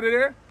Sterling out of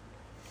there.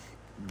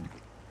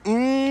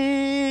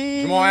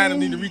 it. Jamal Adams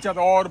need to reach out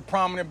to all the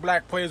prominent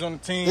black players on the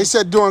team. They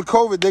said during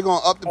COVID they're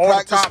gonna up the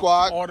practice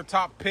squad. All the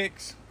top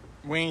picks.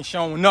 We ain't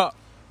showing up.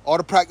 All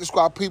the practice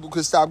squad people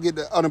could stop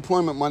getting the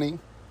unemployment money.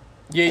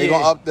 Yeah, They're yeah.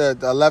 going to up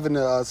the 11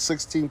 to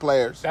 16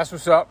 players. That's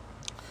what's up.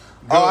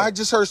 Good. Oh, I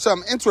just heard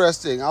something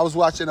interesting. I was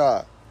watching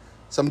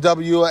some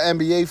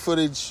WNBA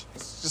footage,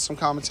 just some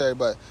commentary,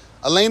 but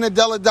Elena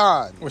Delle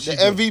Donne, What the she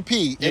do?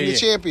 MVP Yeah, and the yeah.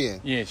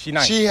 champion. Yeah, she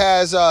nice. She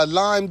has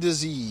Lyme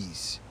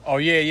disease. Oh,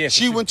 yeah.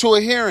 She went to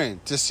a hearing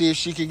to see if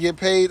she could get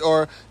paid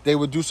or they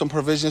would do some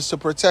provisions to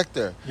protect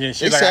her. Yeah,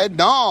 she they like- said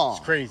no.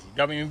 It's crazy.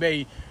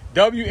 WNBA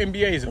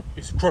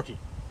is crooked.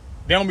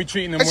 They don't be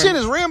treating them. That shit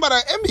is ran by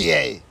the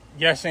NBA.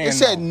 Yes, and They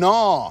said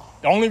no.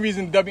 The only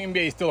reason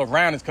WNBA is still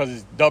around is because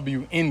it's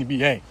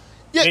WNBA.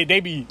 Yeah, They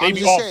be I'm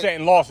just offsetting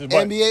saying, losses,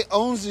 but NBA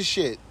owns the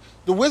shit.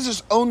 The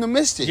Wizards own the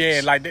Mystics.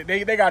 yeah, like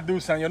they gotta do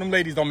something. Yo, them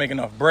ladies don't make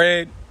enough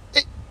bread.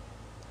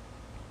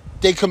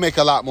 They could make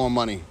a lot more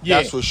money. Yeah,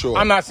 That's for sure.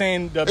 I'm not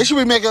saying They should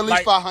be making at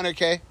least like-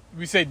 $500K.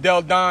 We say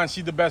Delle Donne,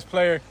 she's the best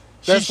player.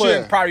 She Best player.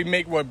 shouldn't probably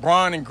make what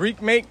Bron and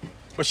Greek make,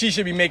 but she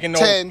should be making no.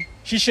 10.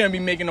 She shouldn't be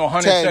making no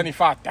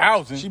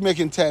 175,000. She's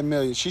making 10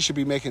 million. She should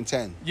be making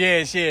 10.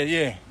 Yeah.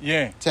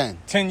 10.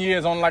 10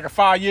 years on like a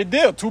 5-year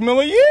deal, $2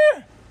 million a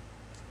year.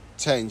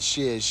 10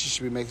 shit. She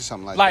should be making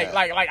something like Like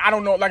that. I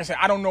don't know. Like I said,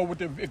 I don't know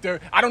what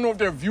I don't know if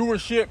their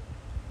viewership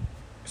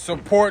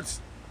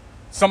supports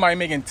somebody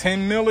making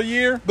 10 mil a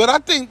year. But I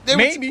think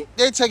Maybe.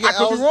 they're taking I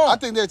could be L's. wrong. I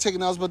think they're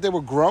taking L's, but they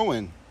were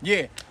growing.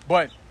 Yeah,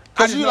 but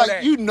Because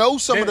you know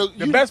some of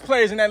the the best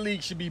players in that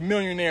league should be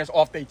millionaires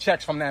off their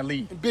checks from that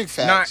league. big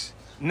facts.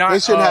 Not they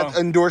shouldn't uh, have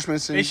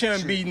endorsements. And They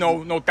shouldn't shit. be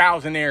no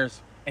thousandaires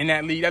in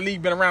that league. That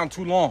league been around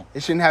too long. They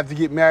shouldn't have to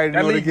get married. That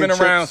in order league to get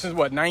been around chicks. since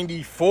what,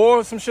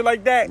 94, some shit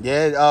like that.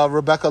 Yeah,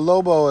 Rebecca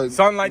Lobo. And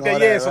Something like all that.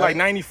 Yeah, so right? like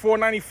 94,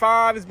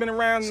 95, it's been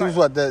around. She was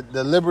what the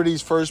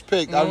Liberty's first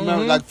pick. I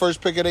remember like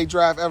first pick of their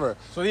draft ever.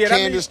 So, yeah, that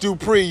Candace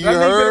Dupree, you That league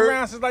been heard?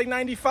 around since like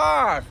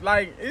 95.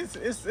 Like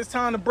it's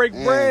time to break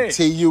And bread.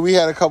 TU, we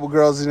had a couple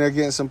girls in there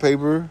getting some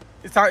paper.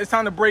 It's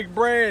time to break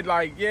bread.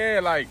 Like, yeah,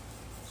 like,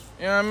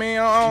 you know what I mean?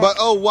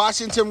 But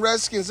Washington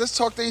Redskins, let's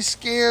talk they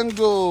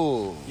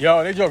scandal.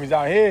 Yo, they jokers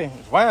out here.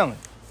 It's wildin'.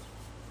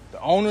 The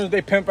owners,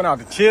 they pimping out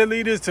the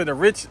cheerleaders to the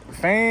rich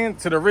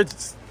fans, to the rich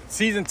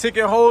season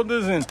ticket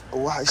holders, and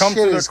Wow, come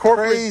shit to the is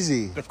corporate,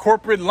 crazy. the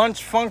corporate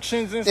lunch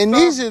functions and And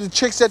stuff. these are the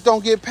chicks that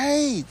don't get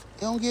paid.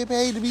 They don't get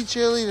paid to be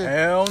cheerleaders.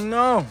 Hell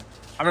no.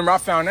 I remember I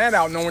found that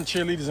out knowing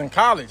cheerleaders in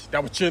college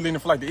that was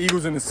cheerleading for like the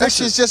Eagles and the That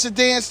Sixers. shit's just a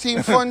dance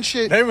team, fun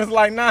shit. They was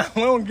like, nah,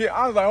 we don't get.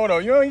 I was like, hold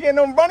on, you don't get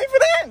no money for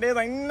that? They was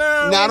like,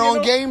 nah. we Not don't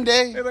on get no, game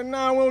day. They was like,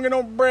 nah, we don't get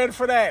no bread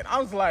for that.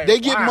 I was like, They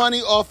get wow. money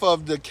off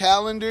of the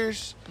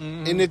calendars,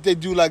 and if they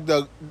do like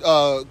the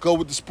go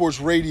with the sports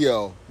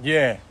radio,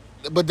 Yeah.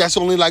 but that's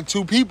only like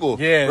 2 people,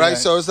 Yeah, right? yeah.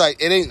 So it's like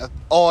it ain't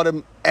all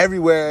them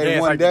everywhere Yeah, in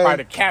it's one like day.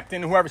 probably the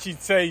captain, whoever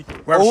she'd say,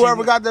 Or she-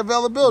 whoever got the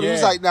availability, Yeah.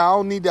 it's like, nah, I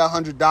don't need that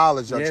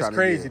 $100 y'all Yeah, trying it's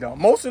crazy to get. though.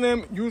 Most of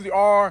them usually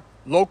are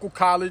local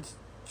college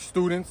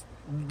students,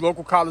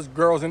 local college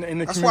girls in the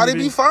That's why community.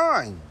 they be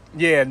fine.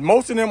 Yeah,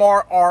 most of them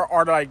are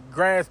like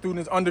grad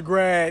students,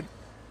 undergrad.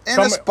 And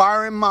Some-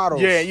 aspiring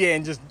models. Yeah,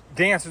 and just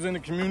dancers in the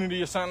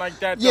community or something like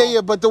that. Yeah, though.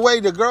 yeah, but the way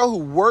the girl who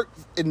worked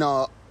in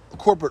the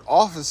corporate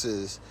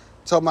offices,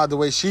 talking about the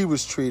way she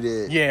was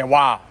treated, Yeah,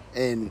 wow.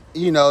 and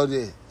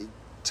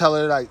tell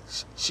her like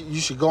you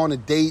should go on a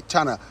date,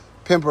 trying to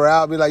pimp her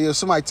out, be like, yo,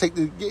 somebody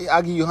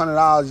I'll give you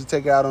 $100, you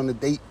take her out on a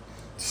date,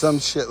 some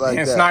shit like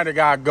And that. Snyder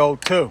got go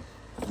too.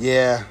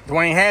 Yeah,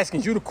 Dwayne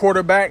Haskins, you the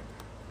quarterback.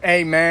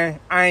 Hey man,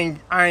 I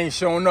ain't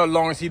showing up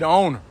long as he the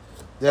owner.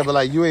 they'll be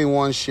like, you ain't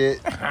won shit.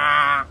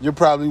 Ah, You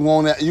probably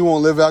won't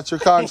live out your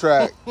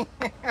contract.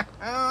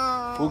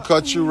 We'll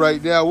cut you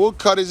right now. We'll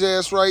cut his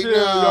ass right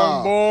chill, now.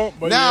 young boy.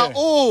 But Now, yeah.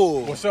 ooh,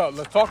 What's up?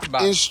 Let's talk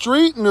about in it.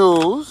 street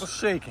news, What's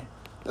shaking?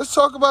 let's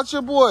talk about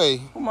your boy.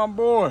 Who my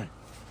boy?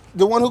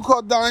 The one who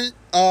called what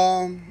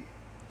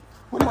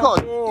do you call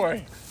My it?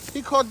 boy.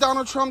 He called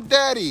Donald Trump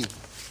daddy.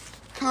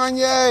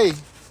 Kanye.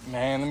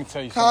 Man, let me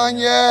tell you something.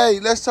 man.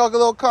 Kanye. Let's talk a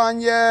little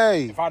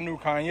Kanye. If I knew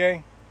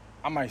Kanye,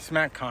 I might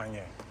smack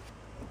Kanye.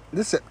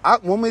 Listen,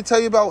 want me to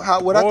tell you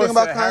about what I Boy think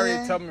about said Kanye?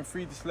 Harriet Tubman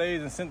freed the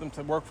slaves and sent them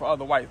to work for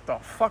other whites. The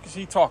fuck is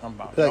he talking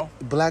about? Like, Yo?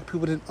 black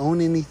people didn't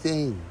own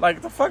anything.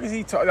 Like the fuck is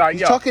he talking? Like,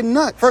 He's yo, talking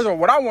nuts. First of all,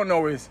 what I want to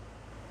know is,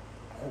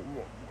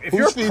 if Who's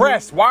you're feeding-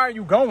 pressed, why are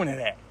you going to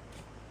that?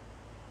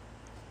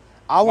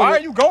 I Why want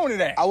are you going to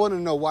that? I want to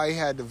know why he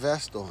had the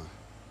vest on.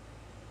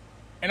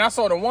 And I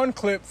saw the one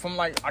clip from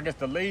like, I guess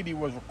the lady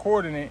was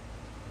recording it,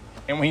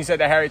 and when he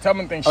said the Harriet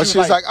Tubman thing, She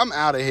was like, I'm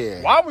out of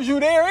here. why was you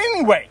there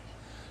anyway?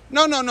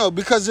 No,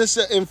 because it's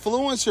an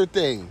influencer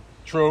thing.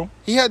 True.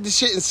 He had this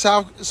shit in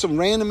some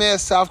random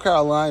ass South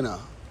Carolina.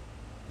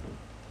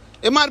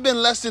 It might have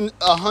been less than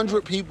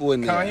 100 people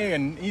in there. Kanye,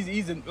 and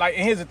he's like,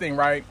 and here's the thing,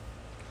 right?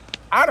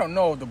 I don't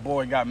know if the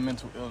boy got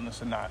mental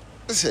illness or not.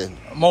 Listen,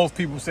 Most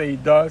people say he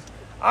does.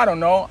 I don't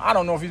know. I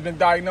don't know if he's been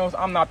diagnosed.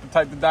 I'm not the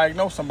type to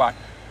diagnose somebody.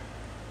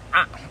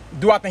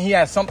 Do I think he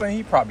has something?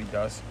 He probably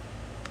does.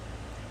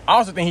 I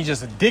also think he's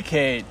just a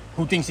dickhead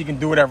who thinks he can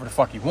do whatever the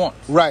fuck he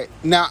wants. right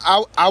now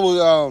I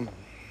would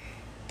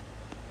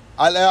I'm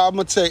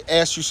gonna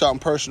ask you something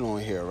personal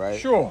in here, right?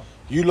 Sure.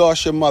 You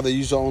lost your mother.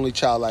 You're the only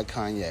child like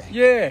Kanye.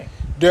 Yeah.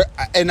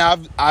 And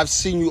I've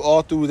seen you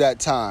all through that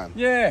time.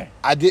 Yeah.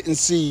 I didn't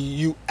see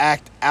you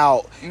act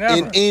out Never.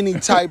 in any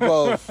type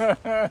of.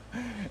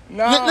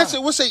 Nah.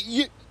 Listen, we'll say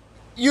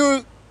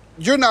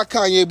you're not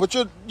Kanye, but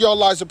your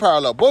lives are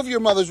parallel. Both of your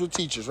mothers were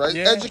teachers, right?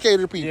 Yeah.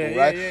 Educated people, Yeah,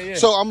 right? yeah.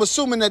 So I'm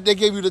assuming that they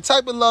gave you the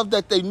type of love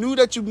that they knew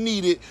that you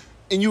needed,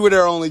 and you were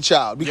their only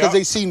child because Yup.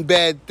 they seen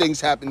bad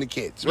things happen to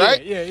kids,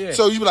 right? Yeah.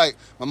 So you be like,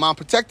 my mom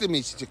protected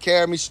me. She took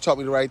care of me. She taught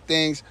me the right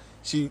things.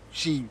 She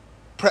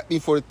prepped me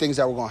for the things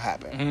that were going to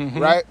happen,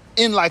 right?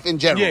 In life in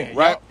general, Yeah.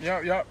 right?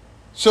 Yep.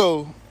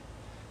 So,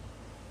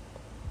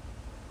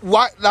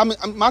 why? I mean,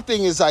 my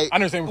thing is like, I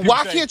understand when people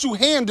why say- can't you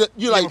handle?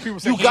 You're when like, people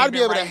say you he got to ain't be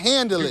been able to right,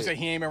 handle people say it.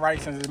 he ain't been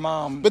right since his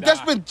mom But that's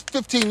died. been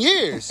 15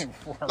 years.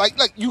 Word. like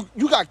you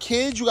got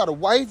kids, you got a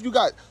wife, you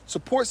got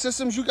support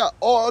systems, you got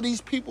all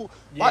these people.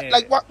 Why, Yeah.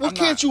 what I'm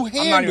can't not- you I'm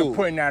not handle? even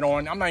putting that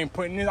on. I'm not even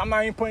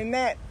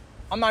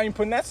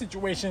putting that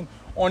situation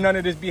on none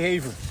of this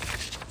behavior.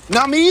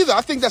 Not me either.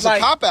 I think that's a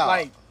cop out.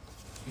 Like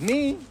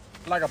me,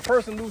 like a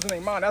person losing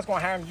their mind, that's gonna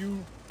have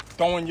you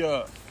throwing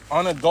your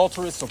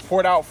unadulterated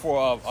support out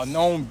for a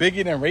known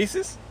bigot and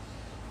racist.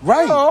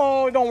 right,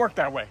 No, it don't work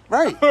that way.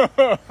 right,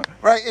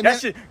 right. And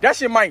That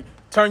shit might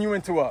turn you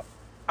into a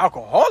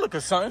alcoholic or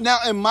something. now,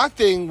 and my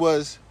thing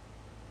was,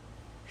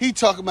 he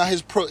talking about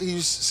his pro. He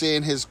was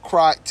saying his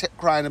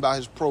crying about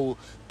his pro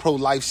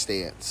life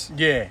stance.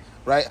 Yeah.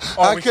 Right,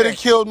 Oh, I we could have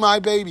say- killed my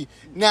baby.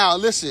 Now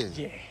listen.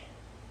 Yeah.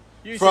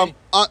 You From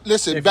say-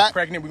 listen, if back you're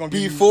pregnant, we're gonna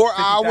give you before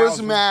I was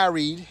 50,000.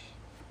 married,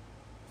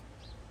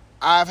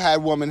 I've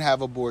had women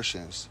have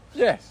abortions.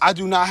 yes. I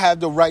do not have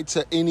the right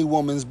to any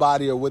woman's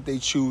body or what they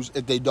choose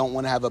if they don't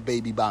want to have a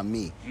baby by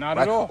me. Not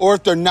right? at all. Or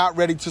if they're not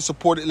ready to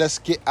support it, let's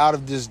get out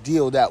of this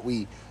deal that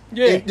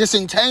this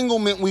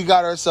entanglement we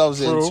got ourselves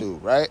True. into,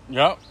 right?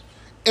 Yep.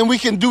 And we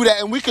can do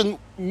that, and we can.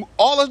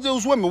 All of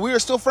those women, we are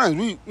still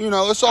friends.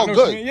 It's all I know what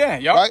you good. mean. Yeah,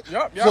 yup, right.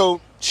 yup. So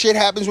shit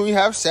happens when you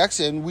have sex,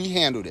 and we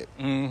handled it.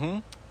 Mm-hmm.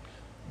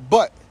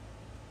 But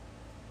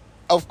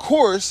of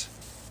course,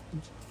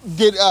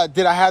 did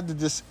I have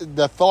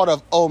the thought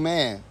of, oh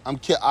man,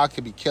 I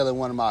could be killing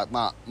one of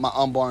my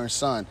unborn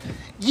son?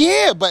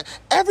 Yeah, but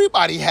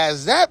everybody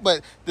has that.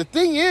 But the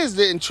thing is,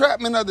 the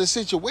entrapment of the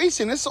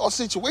situation. It's all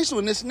situational,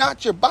 and it's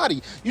not your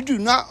body. You do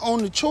not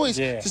own the choice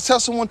to tell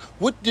someone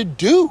what to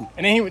do.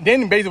 And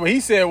then basically what he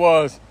said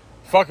was,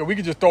 "Fuck it, we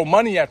could just throw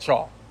money at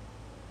y'all."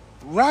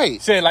 Right. He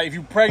said, like, if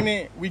you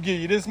pregnant, we give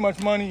you this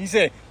much money. He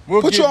said,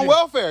 we'll Put give you on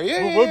welfare.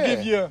 Yeah, we'll yeah.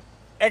 give you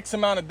X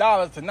amount of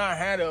dollars to not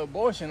have the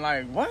abortion.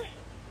 Like, what?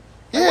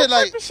 Yeah, what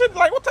like, type of shit?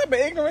 Like, what type of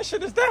ignorant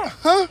shit is that?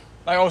 huh?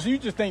 Like, oh, so you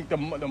just think the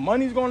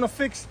money's going to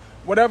fix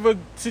whatever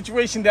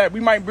situation that we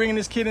might bring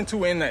this kid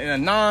into in a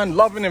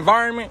non-loving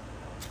environment?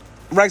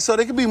 Right. So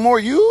they could be more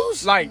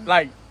used. Like,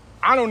 I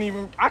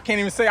can't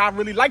even say I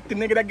really like the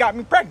nigga that got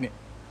me pregnant.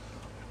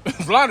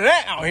 There's a lot of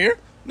that out here.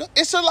 No,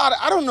 it's a lot of.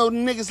 I don't know the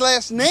nigga's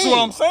last name. That's what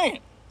I'm saying.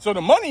 So the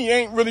money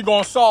ain't really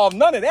gonna solve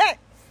none of that.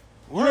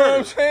 You know what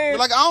I'm saying?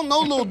 Like, I don't know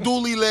little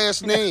Dooley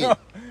last name.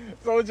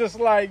 So it's just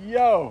like,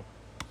 yo,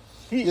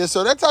 Yeah,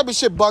 so that type of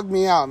shit bugged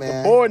me out,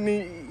 man. boy,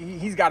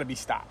 he's got to be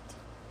stopped.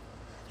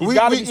 He's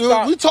got to be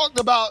stopped. We talked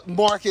about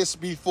Marcus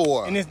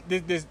before. And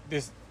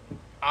this,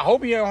 I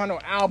hope he don't have no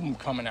album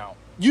coming out.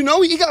 You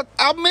know, he got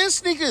album and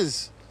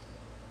sneakers.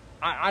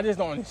 I just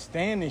don't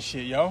understand this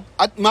shit, yo.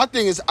 My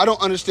thing is, I don't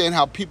understand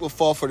how people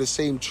fall for the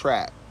same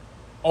trap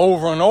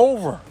Over and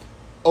over.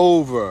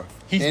 over.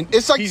 And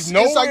it's like, he's it's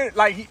nowhere. dog,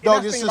 that's it's the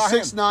a thing about him.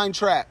 6ix9ine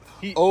trap.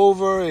 He-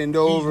 Over and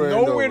over He's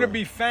and nowhere over. to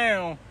be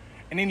found,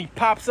 and then he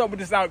pops up with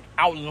this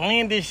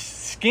outlandish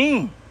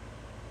scheme.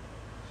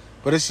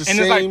 But it's the And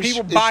same. it's like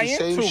people buy it's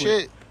the into same it.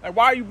 shit. Like,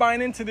 why are you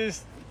buying into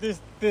this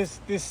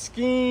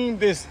scheme,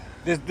 this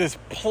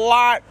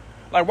plot?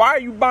 Like, why are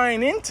you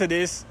buying into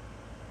this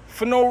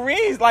for no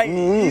reason? Like,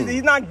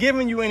 he's not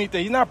giving you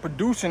anything. He's not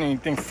producing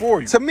anything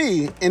for you. To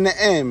me, in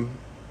the end,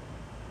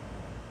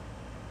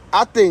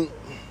 I think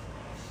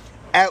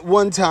at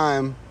one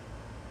time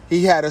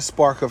he had a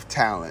spark of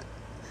talent.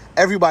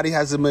 Everybody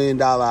has $1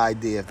 million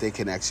idea if they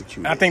can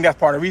execute I it. think that's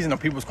part of the reason that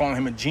people's calling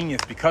him a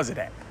genius because of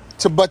that.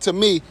 But to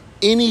me,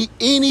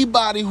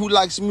 anybody who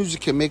likes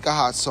music can make a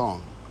hot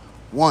song.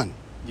 One.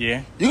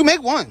 Yeah. You can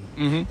make one.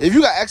 Mm-hmm. If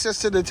you got access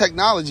to the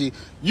technology,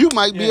 you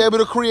might be Yeah. able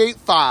to create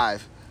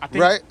 5. I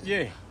think, right?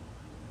 Yeah.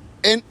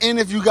 And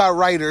if you got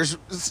writers,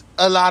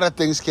 a lot of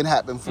things can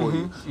happen for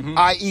you.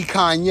 I.e.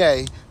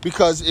 Kanye,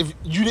 because if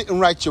you didn't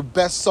write your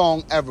best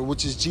song ever,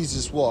 which is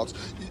Jesus Walks,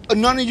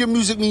 none of your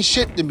music means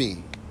shit to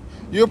me.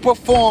 You're a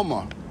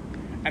performer.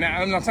 And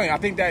I'm not telling you, I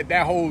think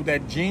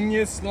that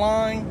genius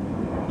line,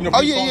 you know,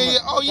 Oh, people yeah, call yeah, him yeah.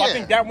 Oh, so I yeah.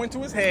 think that went to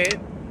his head,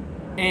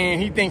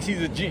 and he thinks he's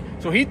a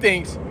genius. So he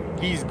thinks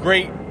he's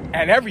great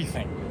at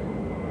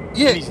everything.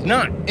 Yeah. And he's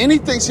not. And he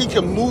thinks he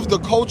can move the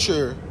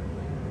culture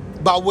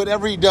by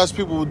whatever he does,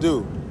 people will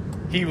do.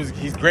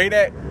 He's great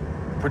at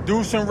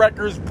producing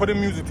records, putting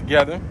music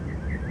together.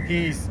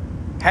 He's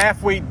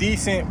halfway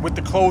decent with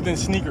the clothing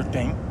sneaker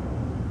thing.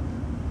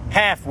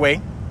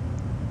 Halfway.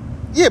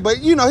 Yeah, but,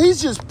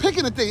 he's just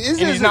picking a thing. And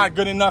he's not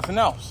good at nothing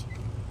else.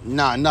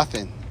 Nah,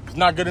 nothing. He's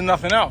not good at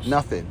nothing else.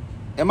 Nothing.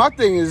 And my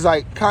thing is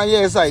like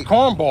Kanye is like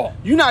Cornball.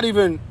 you not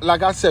even,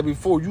 like I said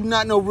before, you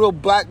not no real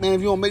black man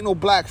if you don't make no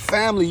black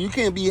family. You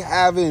can't be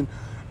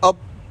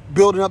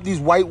building up these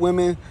white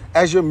women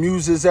as your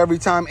muses every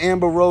time.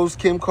 Amber Rose,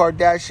 Kim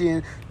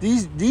Kardashian.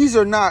 These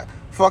are not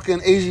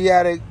fucking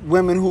Asiatic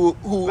women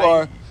who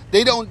are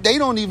they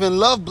don't even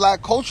love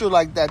black culture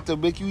like that to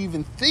make you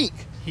even think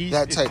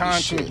that type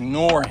of shit. It's time to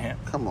ignore him.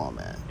 Come on,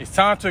 man. It's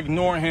time to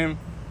ignore him.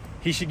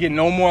 He should get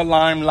no more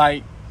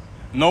limelight.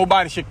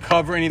 Nobody should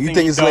cover anything. You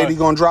think his lady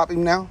gonna drop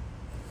him now?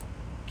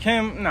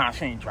 Kim, nah,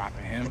 she ain't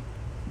dropping him.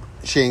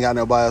 She ain't got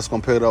nobody else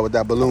gonna pick it up with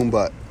that balloon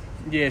butt.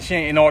 Yeah, she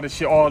ain't in all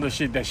the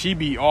shit that she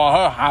be, all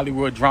her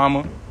Hollywood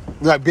drama.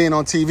 Like being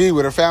on TV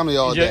with her family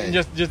all day.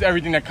 Just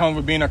everything that comes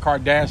with being a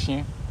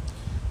Kardashian.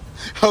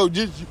 Oh,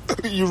 did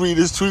you read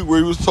his tweet where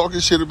he was talking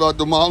shit about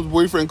the mom's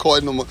boyfriend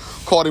called him a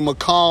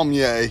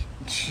Kanye?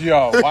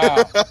 Yo,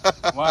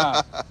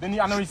 wow. Then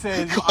I know he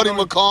said called him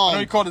a calm. I know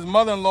he called his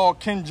mother-in-law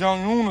Kim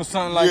Jong-un or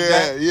something like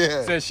that.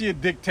 Yeah. Said she a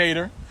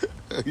dictator.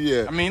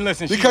 Yeah. I mean,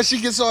 listen. Because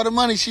she gets all the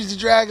money. She's the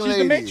dragon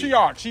lady. She's the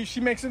matriarch. She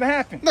makes it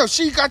happen. No,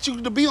 she got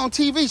you to be on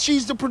TV.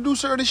 She's the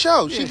producer of the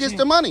show. Yeah, she gets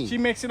the money. She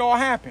makes it all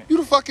happen. You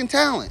the fucking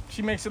talent.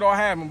 She makes it all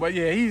happen. But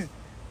yeah,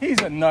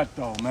 he's a nut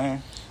though,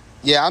 man.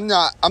 Yeah,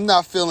 I'm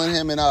not feeling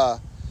him, and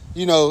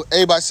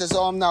everybody says,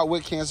 "Oh, I'm not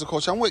with cancel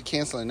culture." I'm with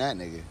canceling that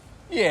nigga.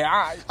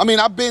 Yeah, I mean,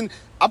 I've been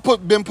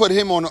put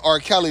him on the R.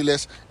 Kelly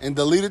list and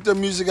deleted the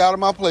music out of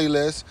my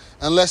playlist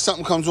unless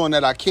something comes on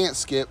that I can't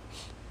skip.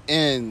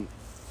 And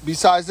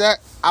besides that,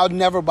 I'll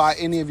never buy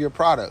any of your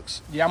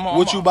products. Yeah,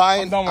 what you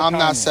buying? I'm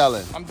not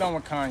selling. I'm done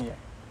with Kanye.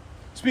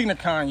 Speaking of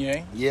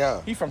Kanye,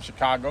 yeah, he from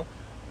Chicago.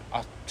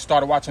 I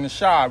started watching The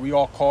Chi. We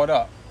all caught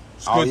up.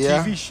 It's a good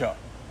TV show.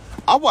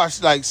 I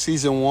watched like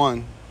season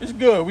 1. It's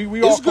good. We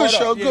all it's a good caught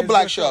show, up. good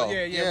black show.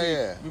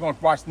 Yeah. We're gonna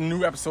watch the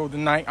new episode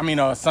tonight. I mean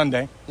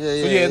Sunday.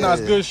 It's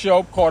a good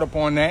show. Caught up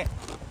on that.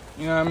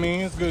 You know what I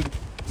mean? It's good.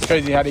 It's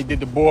crazy how they did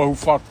the boy who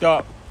fucked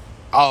up.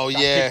 Oh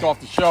got yeah. Kicked off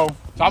the show.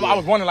 So I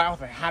was wondering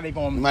how they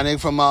gonna. My name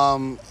from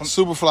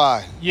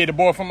Superfly. Yeah, the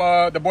boy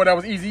that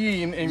was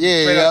Eazy-E and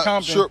Straight Outta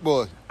Compton. Short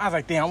boy. I was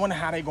like, damn, I wonder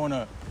how they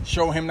gonna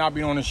show him not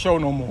being on the show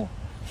no more.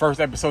 First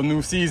episode,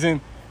 new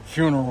season,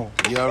 funeral.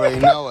 You already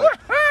know it.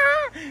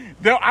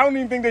 I don't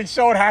even think they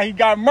showed how he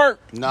got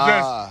murked.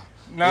 Nah.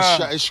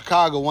 It's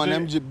Chicago. One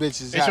of them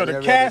bitches. They showed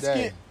a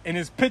casket and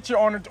his picture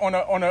on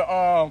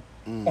the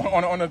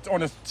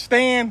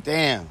stand.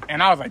 Damn.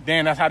 And I was like,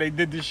 damn, that's how they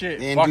did this shit.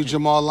 They didn't do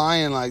Jamal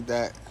Lyon like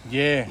that.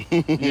 Yeah,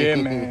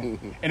 man.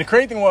 And the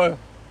crazy thing was,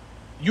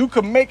 you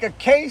could make a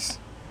case.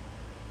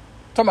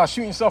 Talking about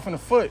shooting yourself in the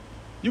foot.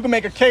 You can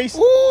make a case.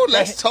 Ooh,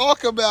 let's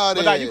talk about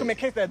it. Like, you can make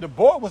a case that the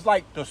boy was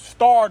like the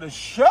star of the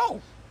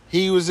show.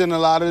 He was in a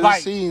lot of the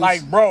scenes.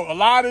 Like, bro, a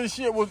lot of the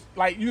shit was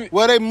like you.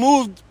 Well, they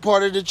moved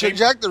part of the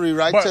trajectory,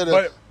 right?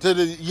 To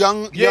the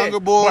younger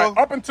boy.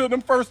 But up until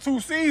them first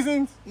 2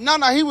 seasons,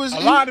 he was. A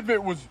lot of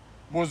it was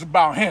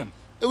about him.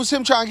 It was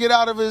him trying to get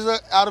out of his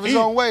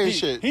own way and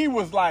shit. He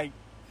was like,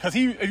 because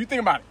if you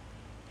think about it,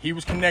 he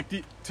was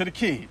connected to the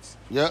kids.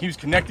 Yeah. He was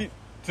connected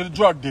to the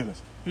drug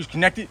dealers. He was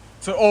connected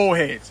to old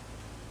heads.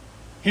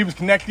 He was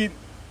connected.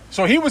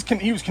 So he was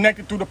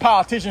connected through the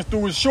politicians,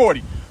 through his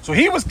shorty. So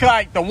he was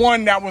like the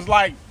one that was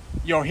like,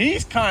 yo,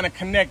 he's kind of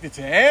connected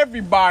to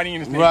everybody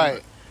in his neighborhood.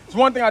 Right. It's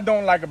one thing I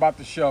don't like about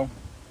the show.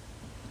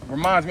 It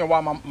reminds me of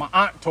why my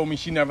aunt told me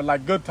she never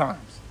liked Good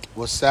Times.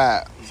 What's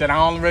that? She said, I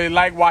don't really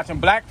like watching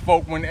black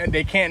folk when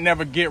they can't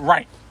never get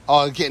right.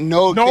 Oh,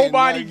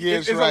 nobody.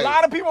 Gets There's right. a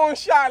lot of people on the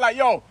Chi like,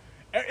 yo,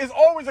 it's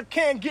always a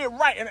can't get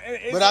right.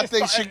 But I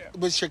think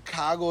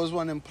Chicago is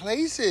one of them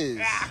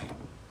places.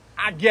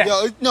 I guess.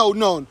 Yo,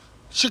 no.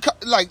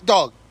 Chicago, like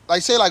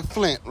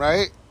Flint,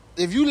 right?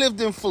 If you lived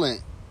in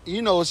Flint,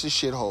 you know it's a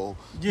shithole.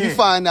 Yeah. You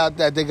find out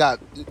that they got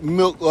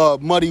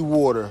muddy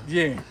water.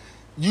 Yeah.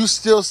 You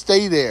still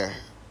stay there.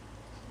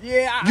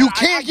 Yeah. You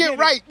can't get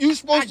right. You're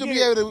supposed to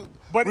be able to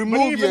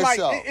remove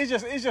yourself. Like,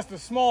 it's just the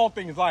small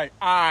things like,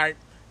 all right,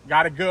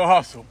 got a good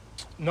hustle.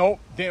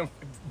 Nope, damn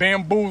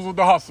bamboozled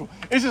the hustle.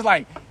 It's just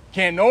like,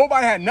 can't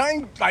nobody have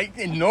nothing, like,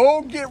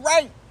 no get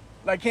right.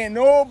 Like, can't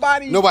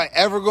nobody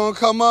ever gonna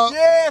come up?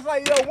 Yeah, it's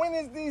like, yo, when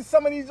is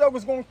some of these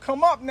jokers gonna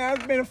come up now?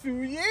 It's been a few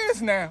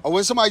years now. Or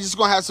when somebody just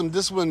gonna have some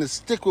discipline to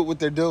stick with what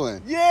they're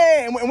doing.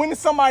 Yeah, and when is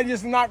somebody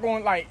just not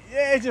going like,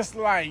 yeah, it's just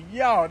like,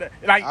 yo, I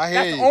hear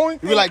that's the only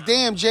thing. You be like,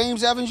 damn,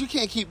 James Evans, you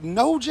can't keep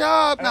no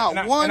job,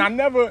 not one. And I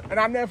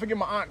never forget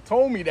my aunt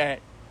told me that.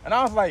 And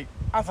I was like,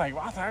 I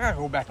gotta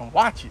go back and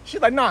watch it.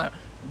 She's like, nah,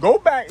 go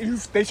back.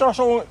 They start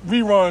showing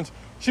reruns.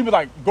 She was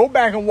like, go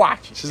back and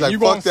watch it. She's like,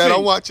 fuck that,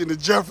 I'm watching the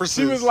Jeffersons.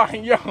 She was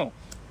like, yo.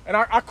 And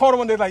I called her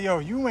one day like, yo,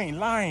 you ain't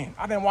lying.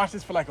 I didn't watch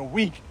this for like a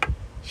week.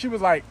 She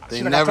was like,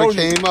 they never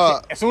came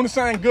up. As soon as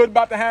something good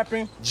about to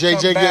happen,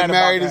 JJ get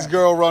married, his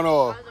girl run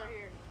off.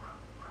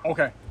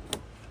 Okay.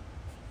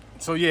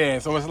 So yeah,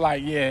 so it's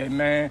like, yeah,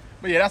 man.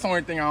 But yeah, that's the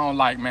only thing I don't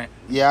like, man.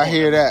 Yeah, I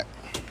hear that.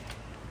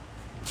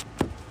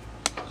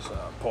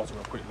 Pause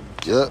real quick.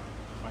 Yep.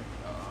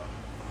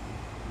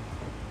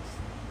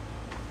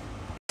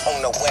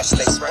 On the the West,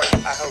 they spray.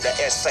 I heard the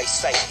SA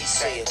say, he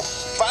said,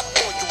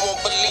 Vato, you won't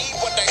believe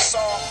what I saw.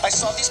 I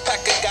saw these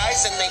pack of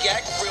guys and they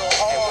act real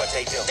hard. And what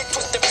they do? They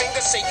twist their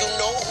fingers, say you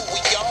know who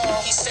we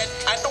are. He said,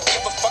 I don't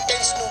give a fuck,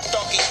 ain't Snoop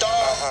Doggy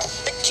Dogg.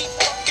 They keep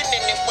talking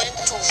and it went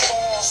too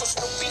far. So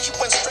Snoopy, he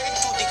went straight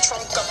to the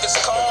trunk of his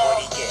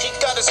car. He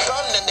got his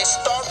gun and they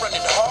start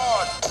running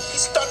hard. He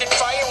started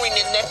firing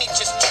and then he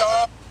just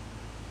charged.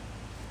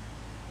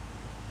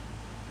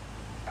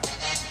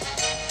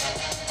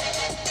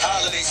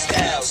 Holiday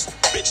styles,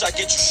 bitch, I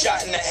get you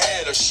shot in the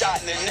head or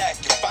shot in the neck.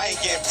 If I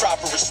ain't getting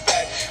proper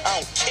respect, I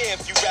don't care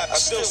if you rap, I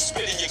still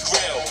spit in your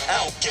grill.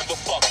 I don't give a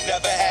fuck,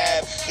 never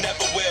have,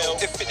 never will.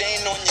 If it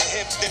ain't on your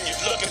hips, then you're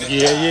looking to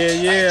die. I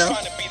ain't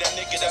trying to be that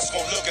nigga that's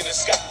gonna look in the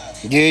sky.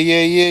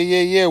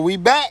 Yeah. We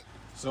back.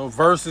 So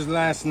versus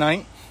last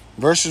night.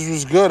 Versus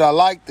was good. I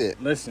liked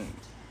it. Listen,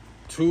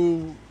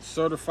 2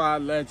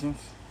 certified legends.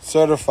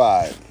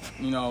 Certified.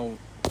 You know,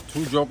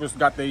 2 jokers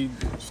got they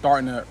start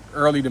in the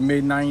early to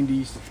mid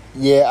 90s.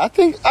 Yeah, I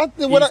think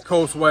East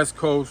Coast, West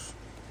Coast.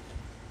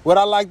 What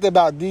I liked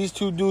about these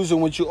 2 dudes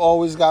and what you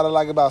always gotta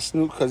like about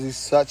Snoop, because he's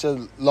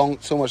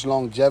so much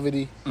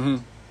longevity. Mm-hmm.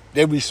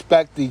 They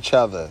respect each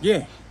other.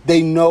 Yeah.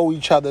 They know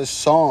each other's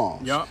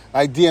songs. Yup.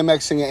 Like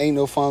DMX singing "Ain't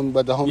No Fun,"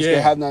 but the homies Yeah.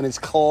 They Have None is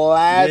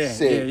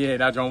classic. Yeah,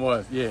 that joint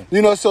was. Yeah.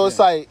 You know, so it's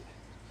like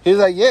he's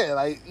like, yeah,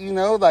 like, you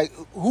know, like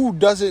who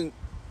doesn't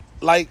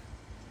like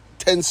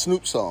 10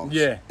 Snoop songs?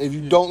 Yeah. If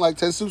you don't like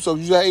 10 Snoop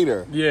songs, you're a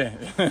hater. Yeah.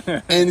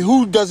 And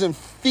who doesn't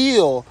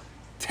feel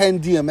 10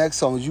 DMX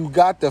songs? You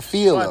got to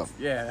feel them.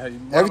 Yeah.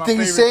 Everything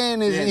he's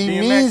saying is he DMX,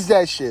 means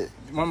that shit.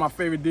 One of my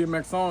favorite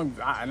DMX songs,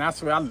 and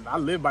that's where I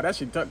live by that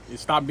shit. It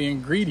Stop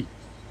Being Greedy.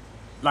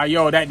 Like,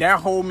 yo, that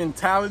whole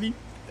mentality.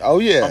 Oh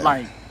yeah. Of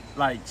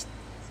like,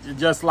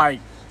 just like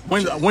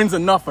when's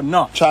enough?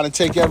 Trying to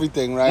take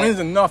everything, right? When's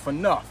enough?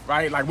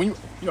 Right? Like when you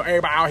know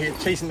everybody out here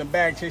chasing the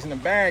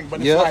bag,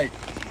 but it's like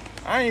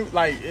I ain't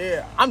like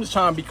I'm just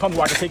trying to be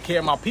comfortable. I can take care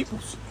of my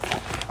peoples.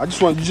 You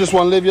just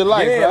want to live your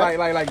life,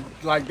 right?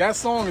 like that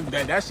song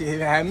that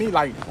shit had me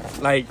like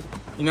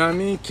you know what I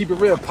mean? Keep it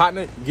real,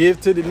 partner. Give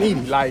to the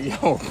needy, like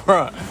yo,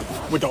 bruh.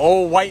 With the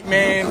old white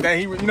man that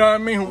he, you know what I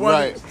mean? Who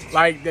wasn't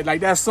like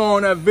that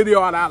song, that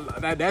video,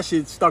 that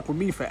shit stuck with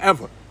me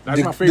forever.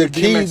 That's my favorite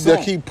DMX song.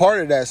 The key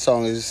part of that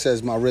song is it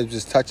says my ribs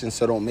is touching,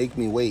 so don't make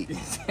me wait.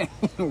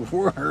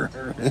 Word.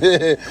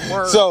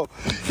 So,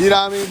 you know what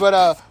I mean?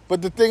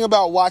 But the thing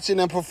about watching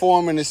them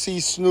perform and to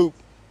see Snoop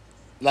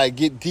like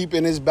get deep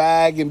in his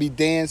bag and be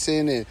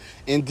dancing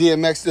and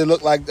DMX to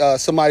look like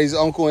somebody's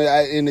uncle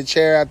in the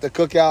chair at the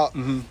cookout,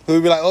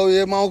 who'd be like, oh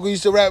yeah, my uncle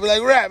used to rap. Be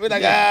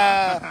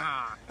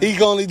like, he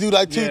can only do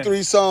like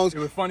 2-3 songs. It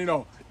was funny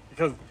though,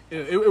 because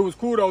it was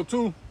cool though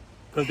too,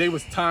 because they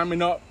was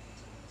timing up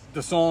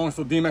the songs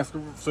so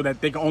DMX so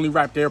that they can only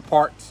rap their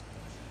parts.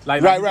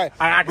 Like right.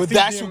 But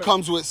that's DMX, what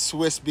comes with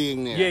Swiss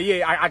being there.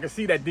 Yeah. I could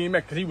see that DMX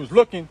because he was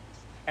looking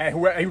at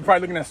whoever, he was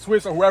probably looking at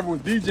Swiss or whoever was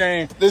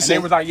DJing. Listen,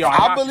 and they was like, yo,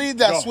 I believe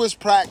that Swiss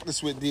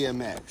practiced with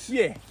DMX.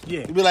 Yeah.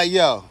 He'd be like,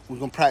 yo, we're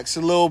gonna practice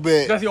a little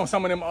bit. Especially on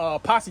some of them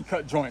posse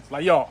cut joints.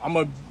 Like, yo,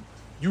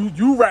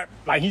 you rap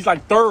like he's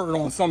like third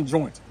on some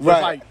joints. So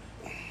right.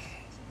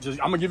 It's like,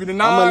 I'm gonna give you the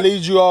nod. I'm gonna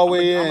lead you all the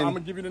way in. I'm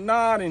gonna give you the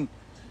nod and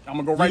I'm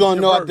gonna go right. You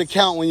gonna know verse. at the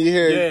count when you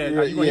hear it.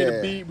 Yeah, you gonna hear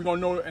the beat. We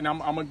gonna know, and I'm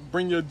gonna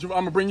bring your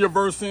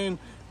verse in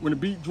when the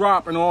beat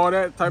drop and all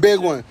that type. Big of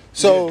shit. one.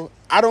 So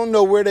I don't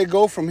know where they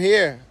go from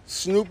here.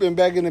 Snoop and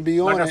begging to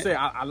be on it. Like I said,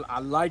 I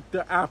like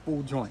the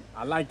Apple joint.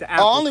 I like the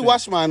Apple. I only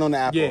watch mine on the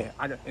Apple. Yeah,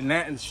 and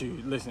that and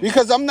shoot. Listen,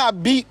 because I'm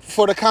not beat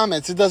for the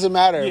comments. It doesn't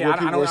matter what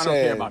people are saying. I don't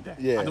care about that.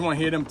 Yeah. I just want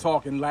to hear them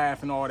talk and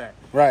laugh and all that.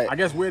 Right. I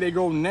guess where they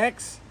go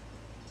next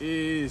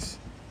is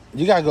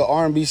you gotta go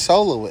R&B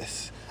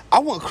soloist. I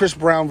want Chris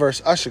Brown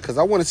versus Usher because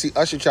I want to see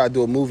Usher try to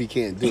do a movie he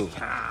can't do.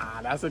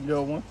 That's a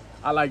good one.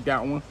 I like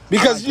that one.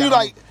 Because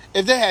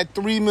if they had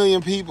 3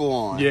 million people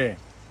on, yeah,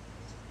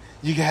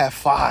 you could have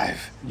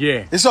 5.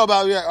 Yeah, it's all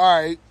about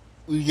all right.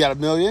 We got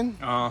 1 million.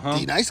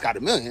 D-Nice got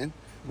 1 million.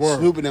 Word.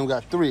 Snoop and them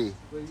got 3.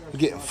 We're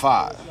getting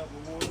 5.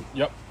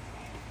 Yep.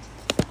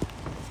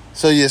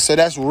 So so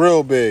that's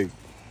real big.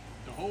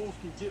 The holes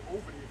can get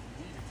over there if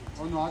you need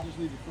to. Oh no, I just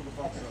need to fill the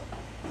box up.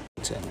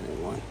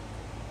 7-1.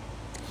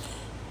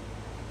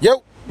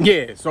 Yo.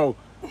 Yeah. So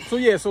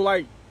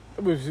like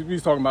we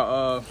was talking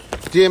about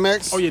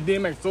DMX. Oh yeah,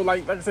 DMX. So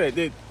like I said,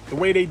 the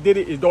way they did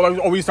it is though.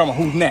 Like, we was talking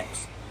about who's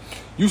next.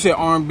 You said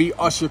R&B,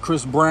 Usher,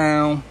 Chris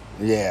Brown.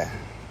 Yeah.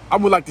 I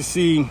would like to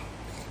see.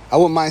 I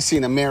wouldn't mind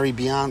seeing a Mary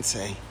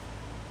Beyonce.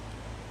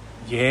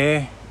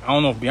 Yeah. I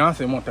don't know if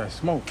Beyonce want that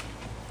smoke.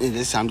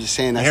 I'm just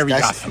saying that's Mary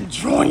got some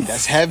joints.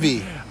 That's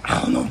heavy.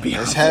 I don't know if Beyonce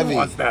that's heavy.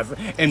 wants that.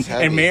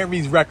 And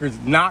Mary's records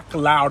knock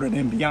louder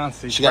than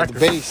Beyonce's. She got records.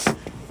 the bass.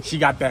 She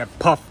got that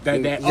puff,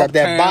 that got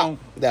that bop.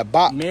 That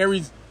bop.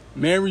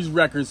 Mary's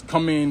records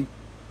come in.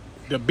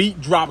 The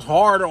beat drops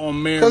harder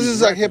on Mary's. Because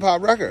it's a hip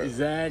hop record.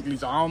 Exactly.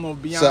 So I don't know if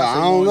Beyonce. So I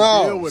don't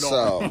know. Deal with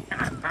all.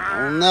 I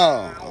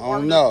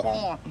don't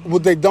know.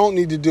 What they don't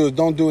need to do is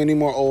don't do any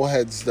more old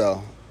heads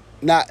though.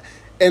 Not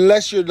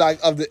unless you're like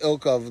of the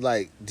ilk of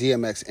like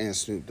DMX and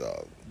Snoop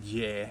Dogg.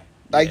 Yeah.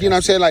 Like, you know what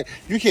I'm saying? Like,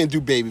 you can't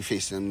do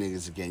Babyface to them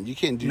niggas again. You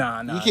can't do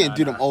them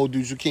nah. old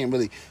dudes. You can't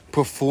really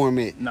perform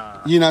it. Nah.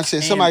 You know what I'm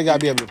saying? And- Somebody got to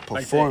be able to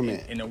like perform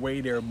that, it. in the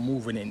way they're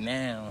moving it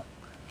now,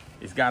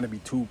 it's got to be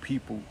two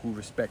people who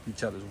respect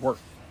each other's work.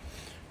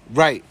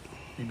 Right.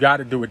 You got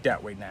to do it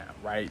that way now,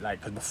 right? Like,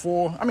 because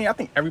before, I mean, I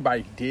think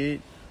everybody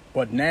did,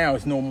 but now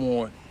it's no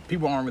more.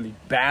 People aren't really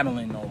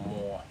battling no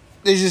more.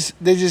 They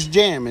just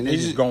jamming. They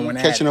just going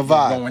at catching it. a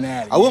vibe. Just going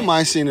at it, I wouldn't yeah.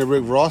 mind seeing the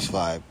Rick Ross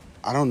vibe.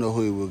 I don't know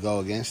who he would go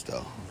against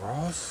though.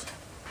 Ross?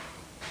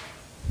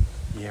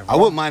 Yeah, Ross. I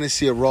wouldn't mind to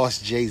see a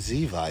Ross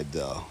Jay-Z vibe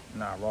though.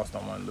 Nah, Ross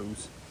don't want to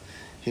lose.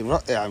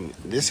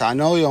 I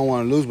know he don't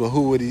want to lose, but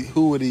who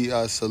would he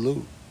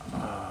salute?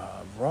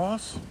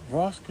 Ross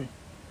could.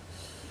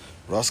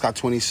 Ross got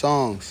 20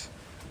 songs.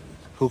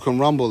 Who can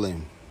rumble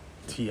him?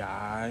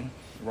 T.I.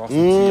 Ross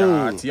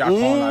and T.I.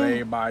 calling out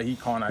everybody. He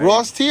calling out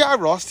Ross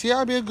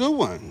T.I. be a good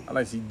one. I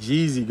like to see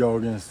Jeezy go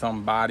against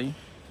somebody.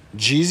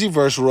 Jeezy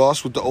versus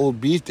Ross with the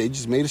old beef. They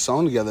just made a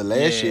song together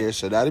last Yeah. year,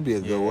 so that'd be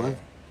a good one.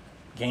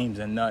 Game's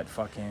a nut,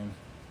 fucking.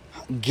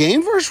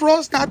 Game versus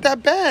Ross not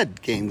that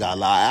bad. Game got a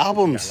lot of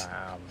albums.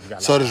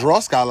 So does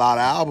Ross got a lot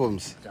of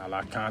albums. Got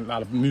a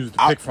lot of music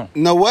to pick from.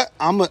 You know what?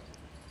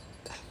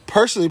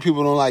 Personally,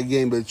 people don't like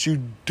Game, but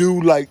you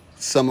do like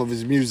some of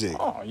his music.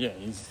 Oh yeah,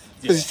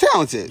 Because he's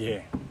talented.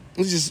 Yeah.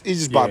 He's just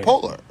Yeah.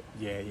 bipolar.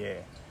 Yeah.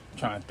 I'm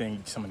trying to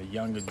think some of the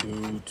younger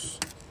dudes.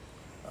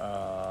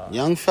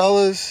 Young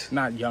fellas,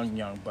 Not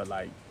young, but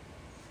like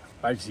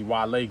to see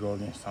Wale go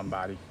against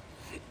somebody.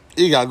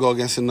 you gotta go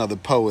against another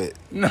poet.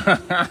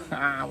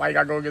 Why you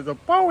gotta go against a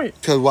poet?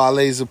 Because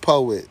Wale's a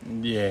poet.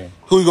 Yeah.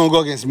 Who you gonna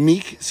go against?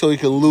 Meek, so he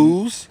can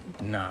lose?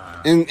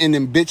 Nah. And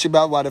then bitch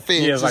about why the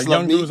fans Yeah, it's just like love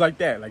young Meek? dudes like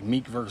that, like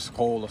Meek versus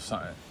Cole or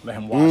something. Let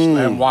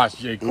him watch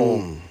J.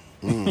 Cole.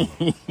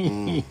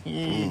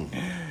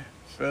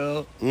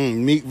 Phil.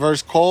 Meek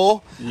versus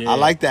Cole? Yeah. I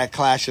like that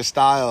clash of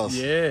styles.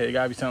 Yeah, it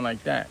gotta be something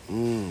like that.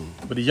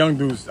 But the young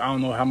dudes, I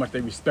don't know how much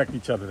they respect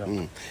each other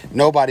though.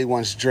 Nobody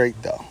wants Drake,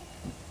 though.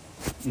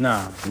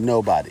 Nah.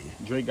 Nobody.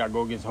 Drake gotta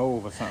go against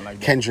Hove or something like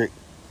that. Kendrick.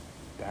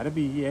 That'd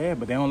be, yeah,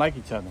 but they don't like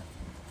each other.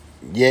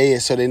 Yeah,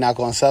 so they're not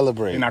gonna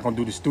celebrate. They're not gonna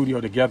do the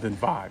studio together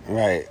vibe.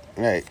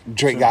 Right.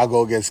 Drake gotta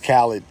go against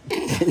Khaled.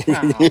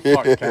 Nah,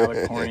 fuck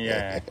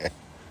California.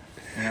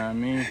 You know what I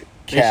mean?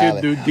 They should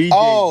Khaled. do DJs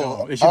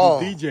though. They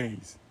should do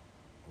DJs.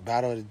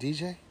 Battle of the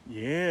DJ?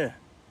 Yeah.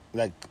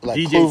 Like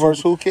DJs Clue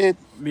versus who, kid?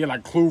 Yeah,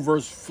 like Clue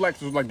versus Flex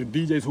was like the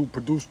DJs who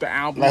produced the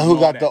album. Like and who all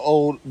got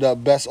that. the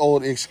best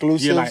old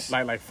exclusives?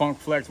 Yeah, like Funk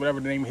Flex, whatever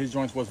the name of his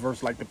joints was,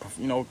 versus like the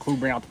Clue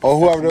bring out the or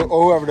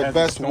whoever the Desert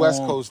best Storm.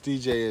 West Coast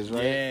DJ is,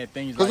 right? Yeah,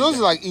 things Because like those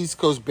that. are like East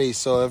Coast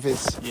based, so if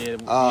it's yeah,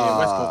 West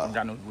Coast don't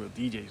got no real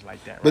DJs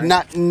like that, right? but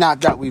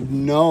not that we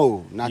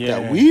know, that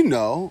Yeah. we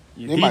know.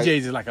 Yeah, They DJs might-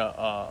 is like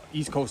a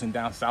East Coast and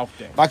down South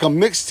thing. like a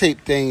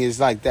mixtape thing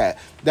is like that.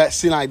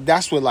 That's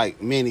what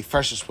like Manny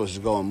Fresh is supposed to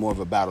go in more of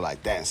a battle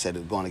like that instead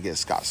of going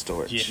against Scott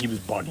Storch. Yeah, he was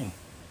bugging.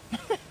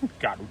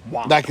 Got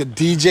wild. Like a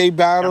DJ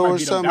battle or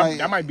something.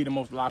 That might be the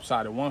most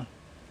lopsided one.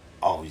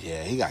 Oh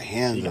yeah, he got He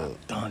handled.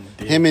 got done.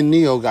 Dude. Him and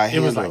Neo got It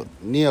was handled.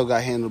 Neo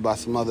got handled by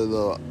some other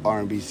little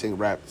R&B singing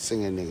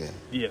nigga.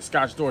 Yeah,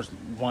 Scott Storch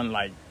won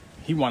like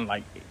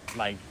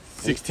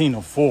 16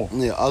 or 4.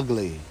 Yeah,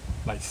 ugly.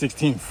 Like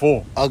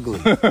 16-4. Ugly.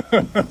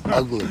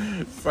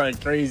 Something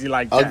crazy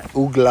like that.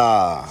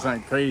 Oogla.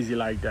 Something crazy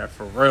like that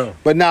for real.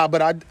 But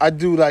I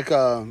do like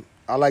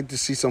I like to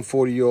see some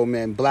 40-year-old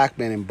men, black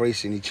men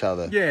embracing each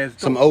other. Yeah,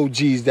 it's some dope.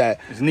 OGs that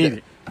It's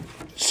needed.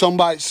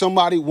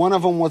 somebody one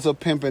of them was a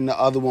pimp and the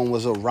other one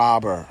was a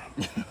robber.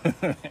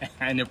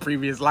 In their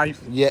previous life.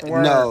 Yeah,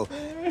 Word. no.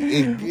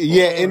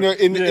 In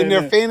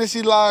their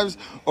fantasy lives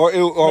or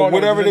No,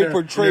 whatever in they their-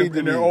 portrayed in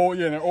to their me. old,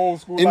 in their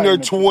old school. In life, their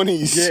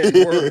 20s.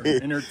 Yeah, word.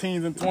 In their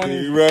teens and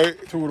 20s. Right.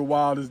 Two of the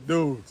wildest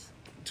dudes.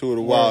 Two of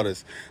the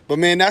wildest. But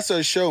man, that's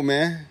our show,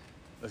 man.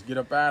 Let's get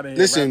up out of here.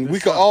 Listen, wrap we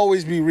this could up.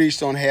 always be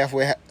reached on halftime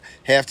with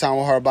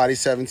Hardbody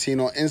 17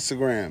 on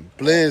Instagram.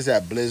 Blizz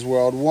at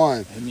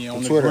BlizzWorld1 Hit me on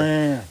on the Twitter.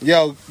 gram.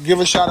 Yo, give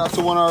a shout out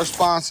to one of our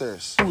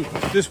sponsors.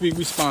 This week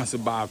we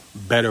sponsored by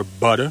Better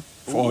Butter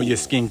for all your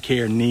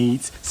skincare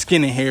needs,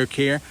 skin and hair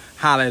care.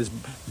 Holla at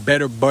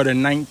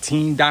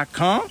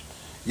betterbutter19.com.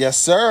 Yes,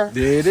 sir.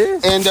 There it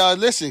is. And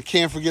listen,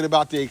 can't forget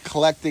about the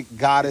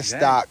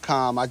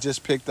eclecticgoddess.com. I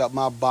just picked up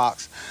my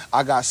box.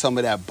 I got some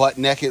of that butt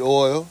naked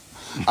oil.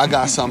 I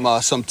got some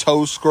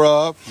toe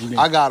scrub.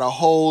 I got a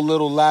whole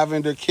little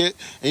lavender kit.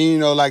 And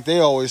like they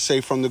always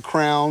say, from the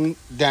crown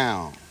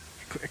down.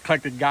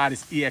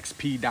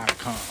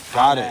 EclecticGoddessEXP.com.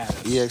 Got it.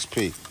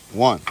 EXP.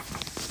 1.